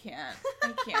 Yeah, I can't.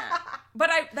 But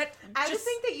I just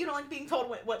think that you don't like being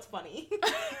told what's funny.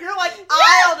 You're like,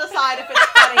 I'll decide if it's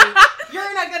funny.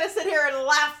 You're not gonna sit here and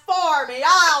laugh for me.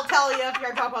 I'll tell you if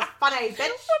your joke was funny, bitch. Well,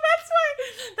 that's why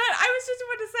I was just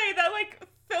about to say that, like,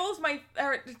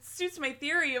 it suits my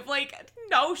theory of, like,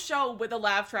 no show with a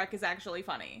laugh track is actually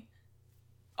funny.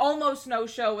 Almost no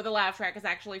show with a laugh track is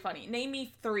actually funny. Name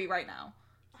me 3 right now.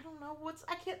 I don't know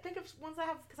I can't think of ones I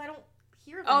have because I don't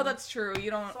hear them. Oh, that's true. You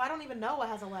don't. So I don't even know what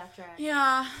has a laugh track.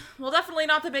 Yeah. Well, definitely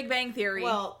not The Big Bang Theory.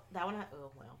 Well, that one.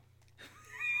 Oh well.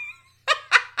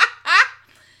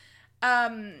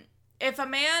 If a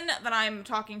man that I'm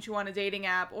talking to on a dating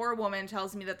app or a woman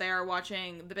tells me that they are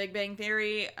watching The Big Bang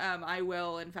Theory, I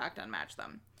will in fact unmatch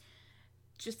them.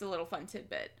 Just a little fun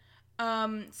tidbit.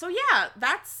 So yeah,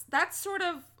 that's sort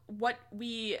of what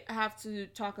we have to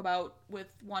talk about with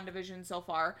WandaVision so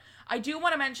far. I do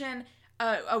want to mention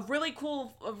a really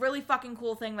fucking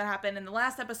cool thing that happened in the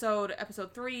last episode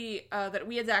 3, that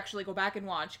we had to actually go back and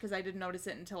watch because I didn't notice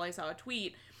it until I saw a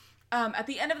tweet. At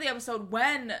the end of the episode,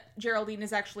 when Geraldine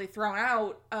is actually thrown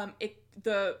out,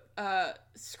 the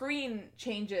screen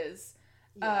changes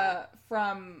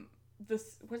from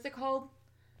this. What's it called?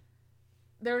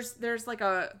 There's like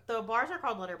a. The bars are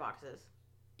called letterboxes.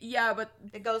 Yeah, but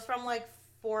it goes from like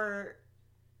 4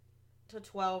 to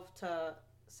 12 to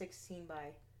 16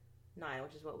 by 9,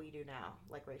 which is what we do now,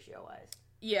 like ratio wise.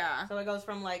 Yeah. So it goes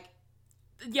from like.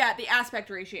 Yeah, the aspect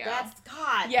ratio. That's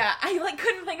God. Yeah, I like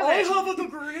couldn't think of it. it. I have a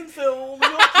degree in film.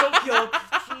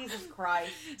 Yuck. Jesus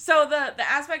Christ. So the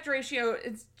aspect ratio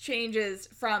changes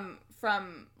from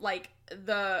like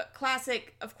the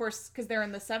classic, of course, because they're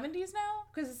in the 70s now,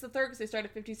 because it's the third, because they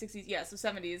started 50s, 60s, yeah, so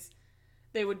 70s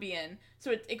they would be in.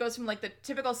 So it goes from like the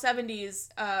typical 70s,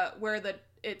 where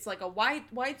it's like a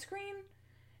widescreen,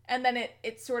 and then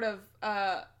it sort of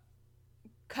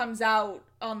comes out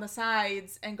on the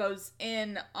sides and goes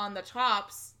in on the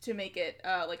tops to make it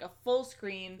like a full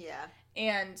screen. Yeah.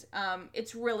 And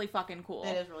it's really fucking cool.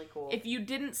 It is really cool. If you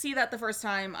didn't see that the first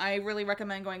time, I really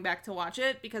recommend going back to watch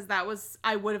it, because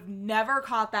I would have never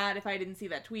caught that if I didn't see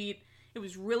that tweet. It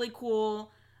was really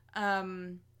cool.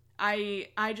 I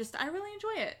really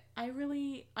enjoy it.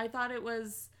 I thought it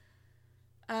was,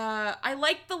 I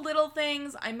like the little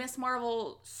things. I miss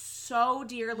Marvel so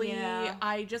dearly. Yeah.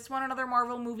 I just want another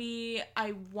Marvel movie.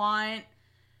 I want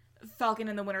Falcon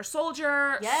and the Winter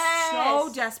Soldier so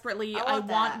desperately. I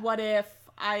want What If.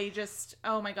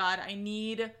 Oh my God, I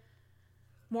need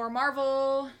more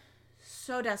Marvel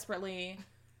so desperately.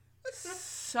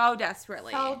 So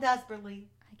desperately. So desperately.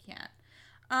 I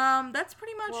can't. That's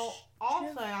pretty much. Well,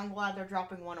 also, I'm glad they're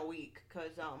dropping one a week,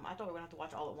 because I thought we were gonna have to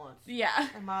watch all at once. Yeah.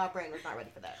 And my brain was not ready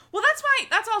for that. Well,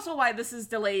 that's also why this is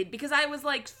delayed, because I was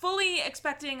like fully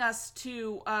expecting us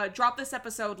to drop this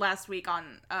episode last week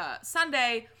on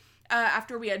Sunday,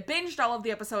 after we had binged all of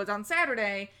the episodes on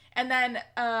Saturday, and then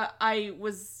I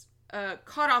was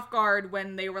caught off guard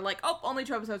when they were like, oh, only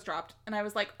 2 episodes dropped, and I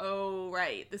was like, oh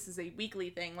right, this is a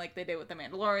weekly thing like they did with The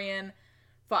Mandalorian.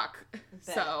 Fuck.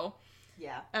 So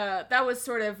yeah, that was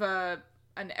sort of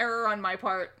an error on my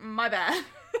part. My bad.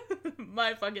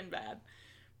 My fucking bad.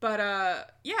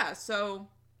 But yeah, so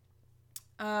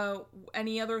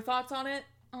any other thoughts on it,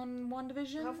 on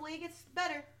WandaVision? Hopefully it gets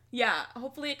better. Yeah,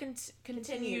 hopefully it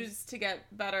continues to get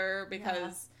better,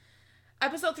 because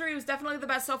episode 3 was definitely the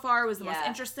best so far. It was the most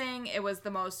interesting. It was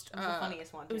the most... It was the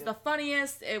funniest one, too. It was the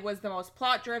funniest. It was the most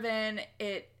plot-driven.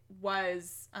 It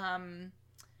was... I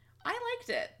liked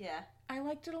it. Yeah. I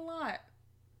liked it a lot.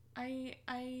 I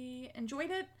enjoyed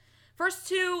it. First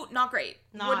two, not great.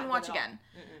 Wouldn't watch again.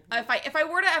 If I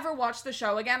were to ever watch the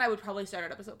show again, I would probably start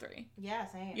at episode 3. Yeah,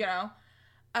 same. You know?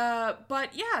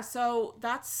 But yeah, so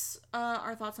that's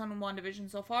our thoughts on WandaVision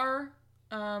so far.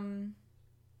 Would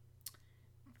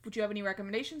you have any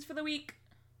recommendations for the week?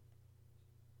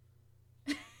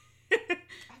 I've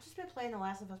just been playing The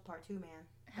Last of Us Part 2, man.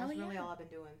 That's really all I've been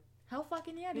doing. Hell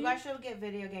fucking yeah, dude. You guys should get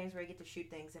video games where you get to shoot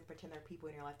things and pretend there are people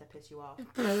in your life that piss you off.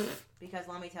 Because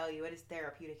let me tell you, it is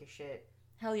therapeutic as shit.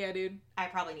 Hell yeah, dude. I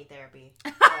probably need therapy.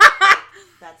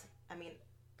 That's, I mean,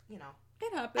 you know.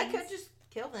 It happens. I could just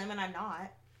kill them and I'm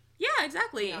not. Yeah,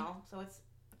 exactly. You know, so it's,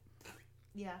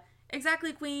 yeah.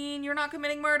 Exactly, Queen. You're not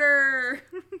committing murder.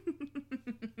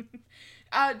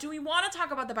 Do we want to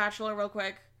talk about The Bachelor real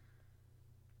quick?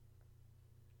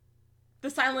 The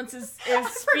silence is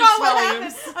speaks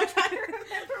volumes. I'm trying to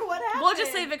remember what happened. We'll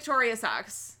just say Victoria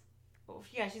sucks. Oh,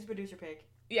 yeah, she's producer pick.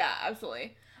 Yeah,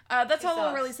 absolutely. That's all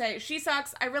we'll really say. She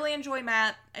sucks. I really enjoy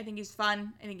Matt. I think he's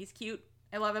fun. I think he's cute.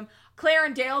 I love him. Claire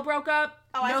and Dale broke up.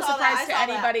 Oh, no surprise to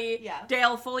anybody. Yeah.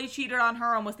 Dale fully cheated on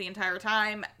her almost the entire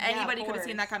time. Anybody could have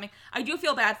seen that coming. I do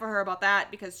feel bad for her about that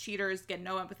because cheaters get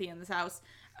no empathy in this house.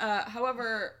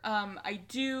 However, I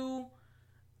do...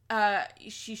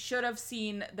 she should have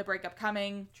seen the breakup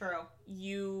coming. True.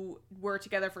 You were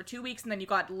together for 2 weeks and then you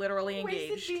got literally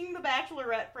engaged. Wasted being the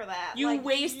Bachelorette for that. You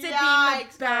wasted being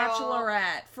the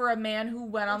Bachelorette for a man who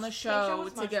went on the show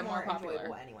to get more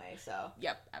popular. Anyway, so.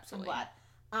 Yep, absolutely.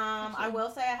 I'm glad. I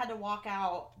will say I had to walk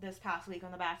out this past week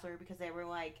on The Bachelor because they were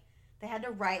like, they had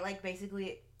to write like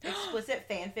basically explicit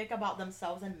fanfic about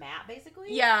themselves and Matt,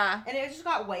 basically. Yeah. And it just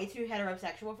got way too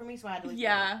heterosexual for me, so I had to leave.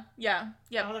 Yeah. I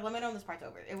was like, let me know when this part's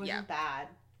over. It was just bad.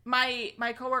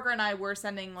 My coworker and I were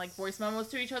sending like voice memos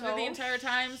to each other the entire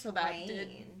time, so that did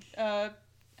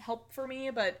help for me,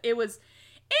 but it was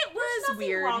There's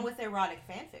weird. Nothing wrong with erotic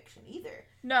fan fiction either.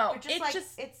 No,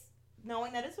 it's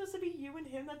knowing that it's supposed to be you and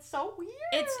him. That's so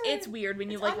weird. It's weird when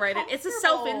you like write it. It's a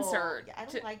self-insert. Yeah, I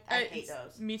don't like. I hate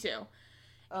those. Me too.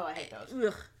 Oh, I hate those.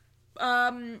 Ugh.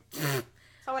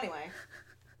 So anyway,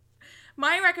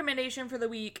 my recommendation for the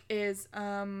week is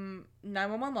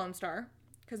 911 Lone Star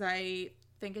because I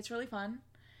think it's really fun,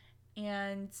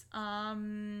 and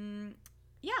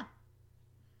yeah,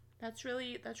 that's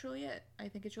really it. I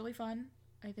think it's really fun.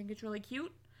 I think it's really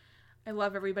cute. I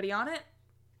love everybody on it.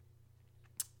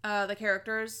 The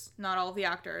characters, not all of the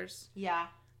actors. Yeah.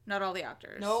 Not all the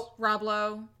actors. Nope. Rob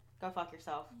Lowe. Go fuck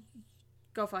yourself.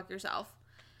 Go fuck yourself.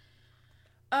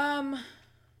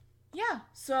 Yeah.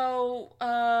 So,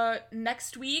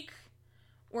 next week,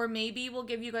 or maybe we'll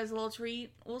give you guys a little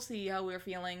treat. We'll see how we're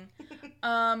feeling.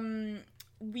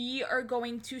 We are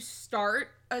going to start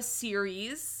a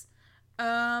series.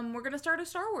 We're going to start a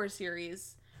Star Wars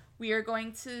series. We are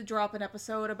going to drop an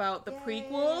episode about the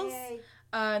prequels.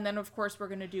 And then, of course, we're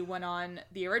going to do one on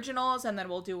the originals, and then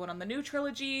we'll do one on the new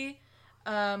trilogy.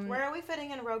 Where are we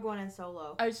fitting in Rogue One and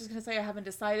Solo? I was just going to say I haven't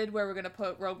decided where we're going to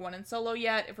put Rogue One and Solo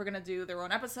yet, if we're going to do their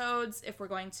own episodes, if we're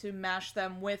going to mash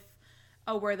them with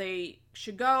where they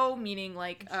should go, meaning,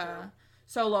 like,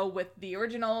 Solo with the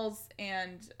originals,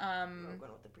 and... Rogue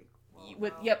One with the prequel.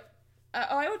 No. Yep.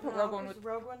 I would put Rogue One with...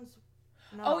 Rogue One's...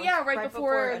 No, oh, yeah, right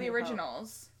before the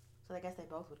originals. So I guess they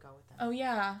both would go with them. Oh,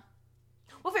 yeah.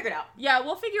 We'll figure it out. Yeah,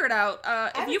 we'll figure it out.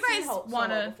 If you guys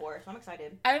want to... before, so I'm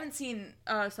excited. I haven't seen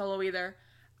Solo either.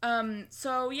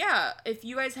 So, yeah, if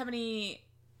you guys have any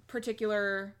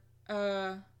particular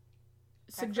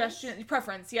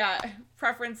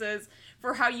preferences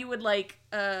for how you would like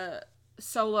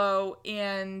Solo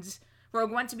and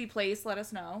Rogue One to be placed, let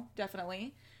us know,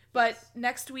 definitely. But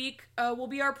next week will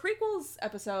be our prequels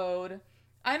episode.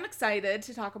 I'm excited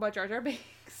to talk about Jar Jar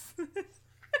Binks.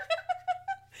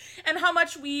 And how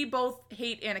much we both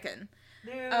hate Anakin.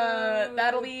 Dude.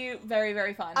 That'll be very,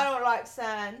 very fun. I don't like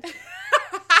sand.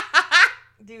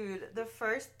 Dude, the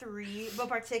first 3, but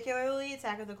particularly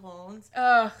Attack of the Clones.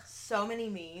 Ugh. So many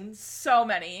memes. So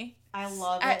many. I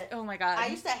love it. Oh my god. I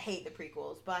used to hate the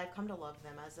prequels, but I've come to love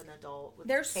them as an adult. With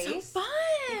they're so fun.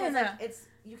 Because like,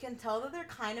 you can tell that they're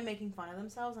kind of making fun of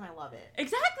themselves, and I love it.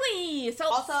 Exactly.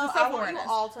 Also, I want you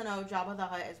all to know Jabba the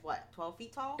Hutt is what, 12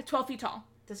 feet tall? 12 feet tall.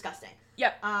 Disgusting.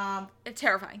 Yep. It's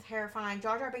terrifying. Terrifying.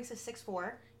 Jar Jar Binks is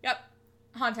 6'4". Yep.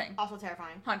 Haunting. Also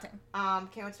terrifying. Haunting.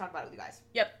 Can't wait to talk about it with you guys.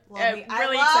 Yep. Really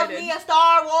I love me a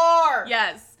Star Wars!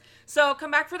 Yes. So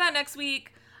come back for that next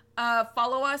week.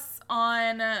 Follow us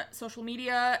on social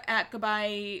media at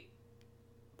Goodbye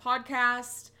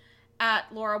Podcast, at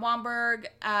Laura Wamberg,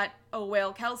 at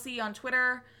Whale Kelsey on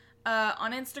Twitter,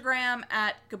 on Instagram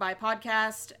at Goodbye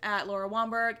Podcast, at Laura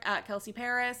Wamberg, at Kelsey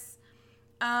Paris.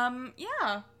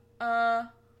 Yeah.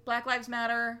 Black Lives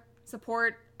Matter.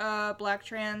 Support Black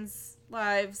trans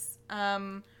lives.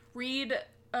 Read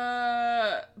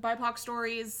BIPOC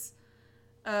stories,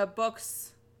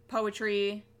 books,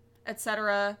 poetry,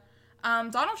 etc.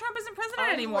 Donald Trump isn't president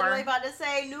anymore. I was literally about to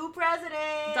say new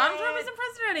president. Donald Trump isn't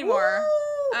president anymore.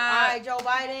 All right, Joe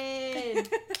Biden.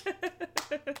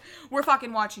 We're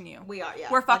fucking watching you. We are,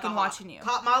 yeah. We're fucking watching you.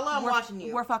 Kamala, I'm watching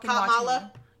you. We're fucking Kamala, watching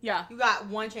you. Yeah. You got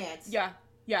one chance. Yeah.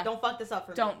 Yeah. Don't fuck this up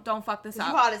for me. Don't fuck this up.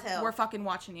 You hot as hell. We're fucking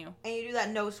watching you. And you do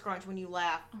that nose scrunch when you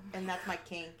laugh, and that's my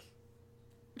kink.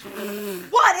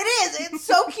 What? It is. It's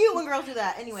so cute when girls do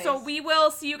that. Anyways. So we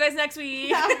will see you guys next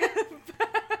week. Bye.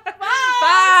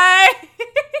 Bye.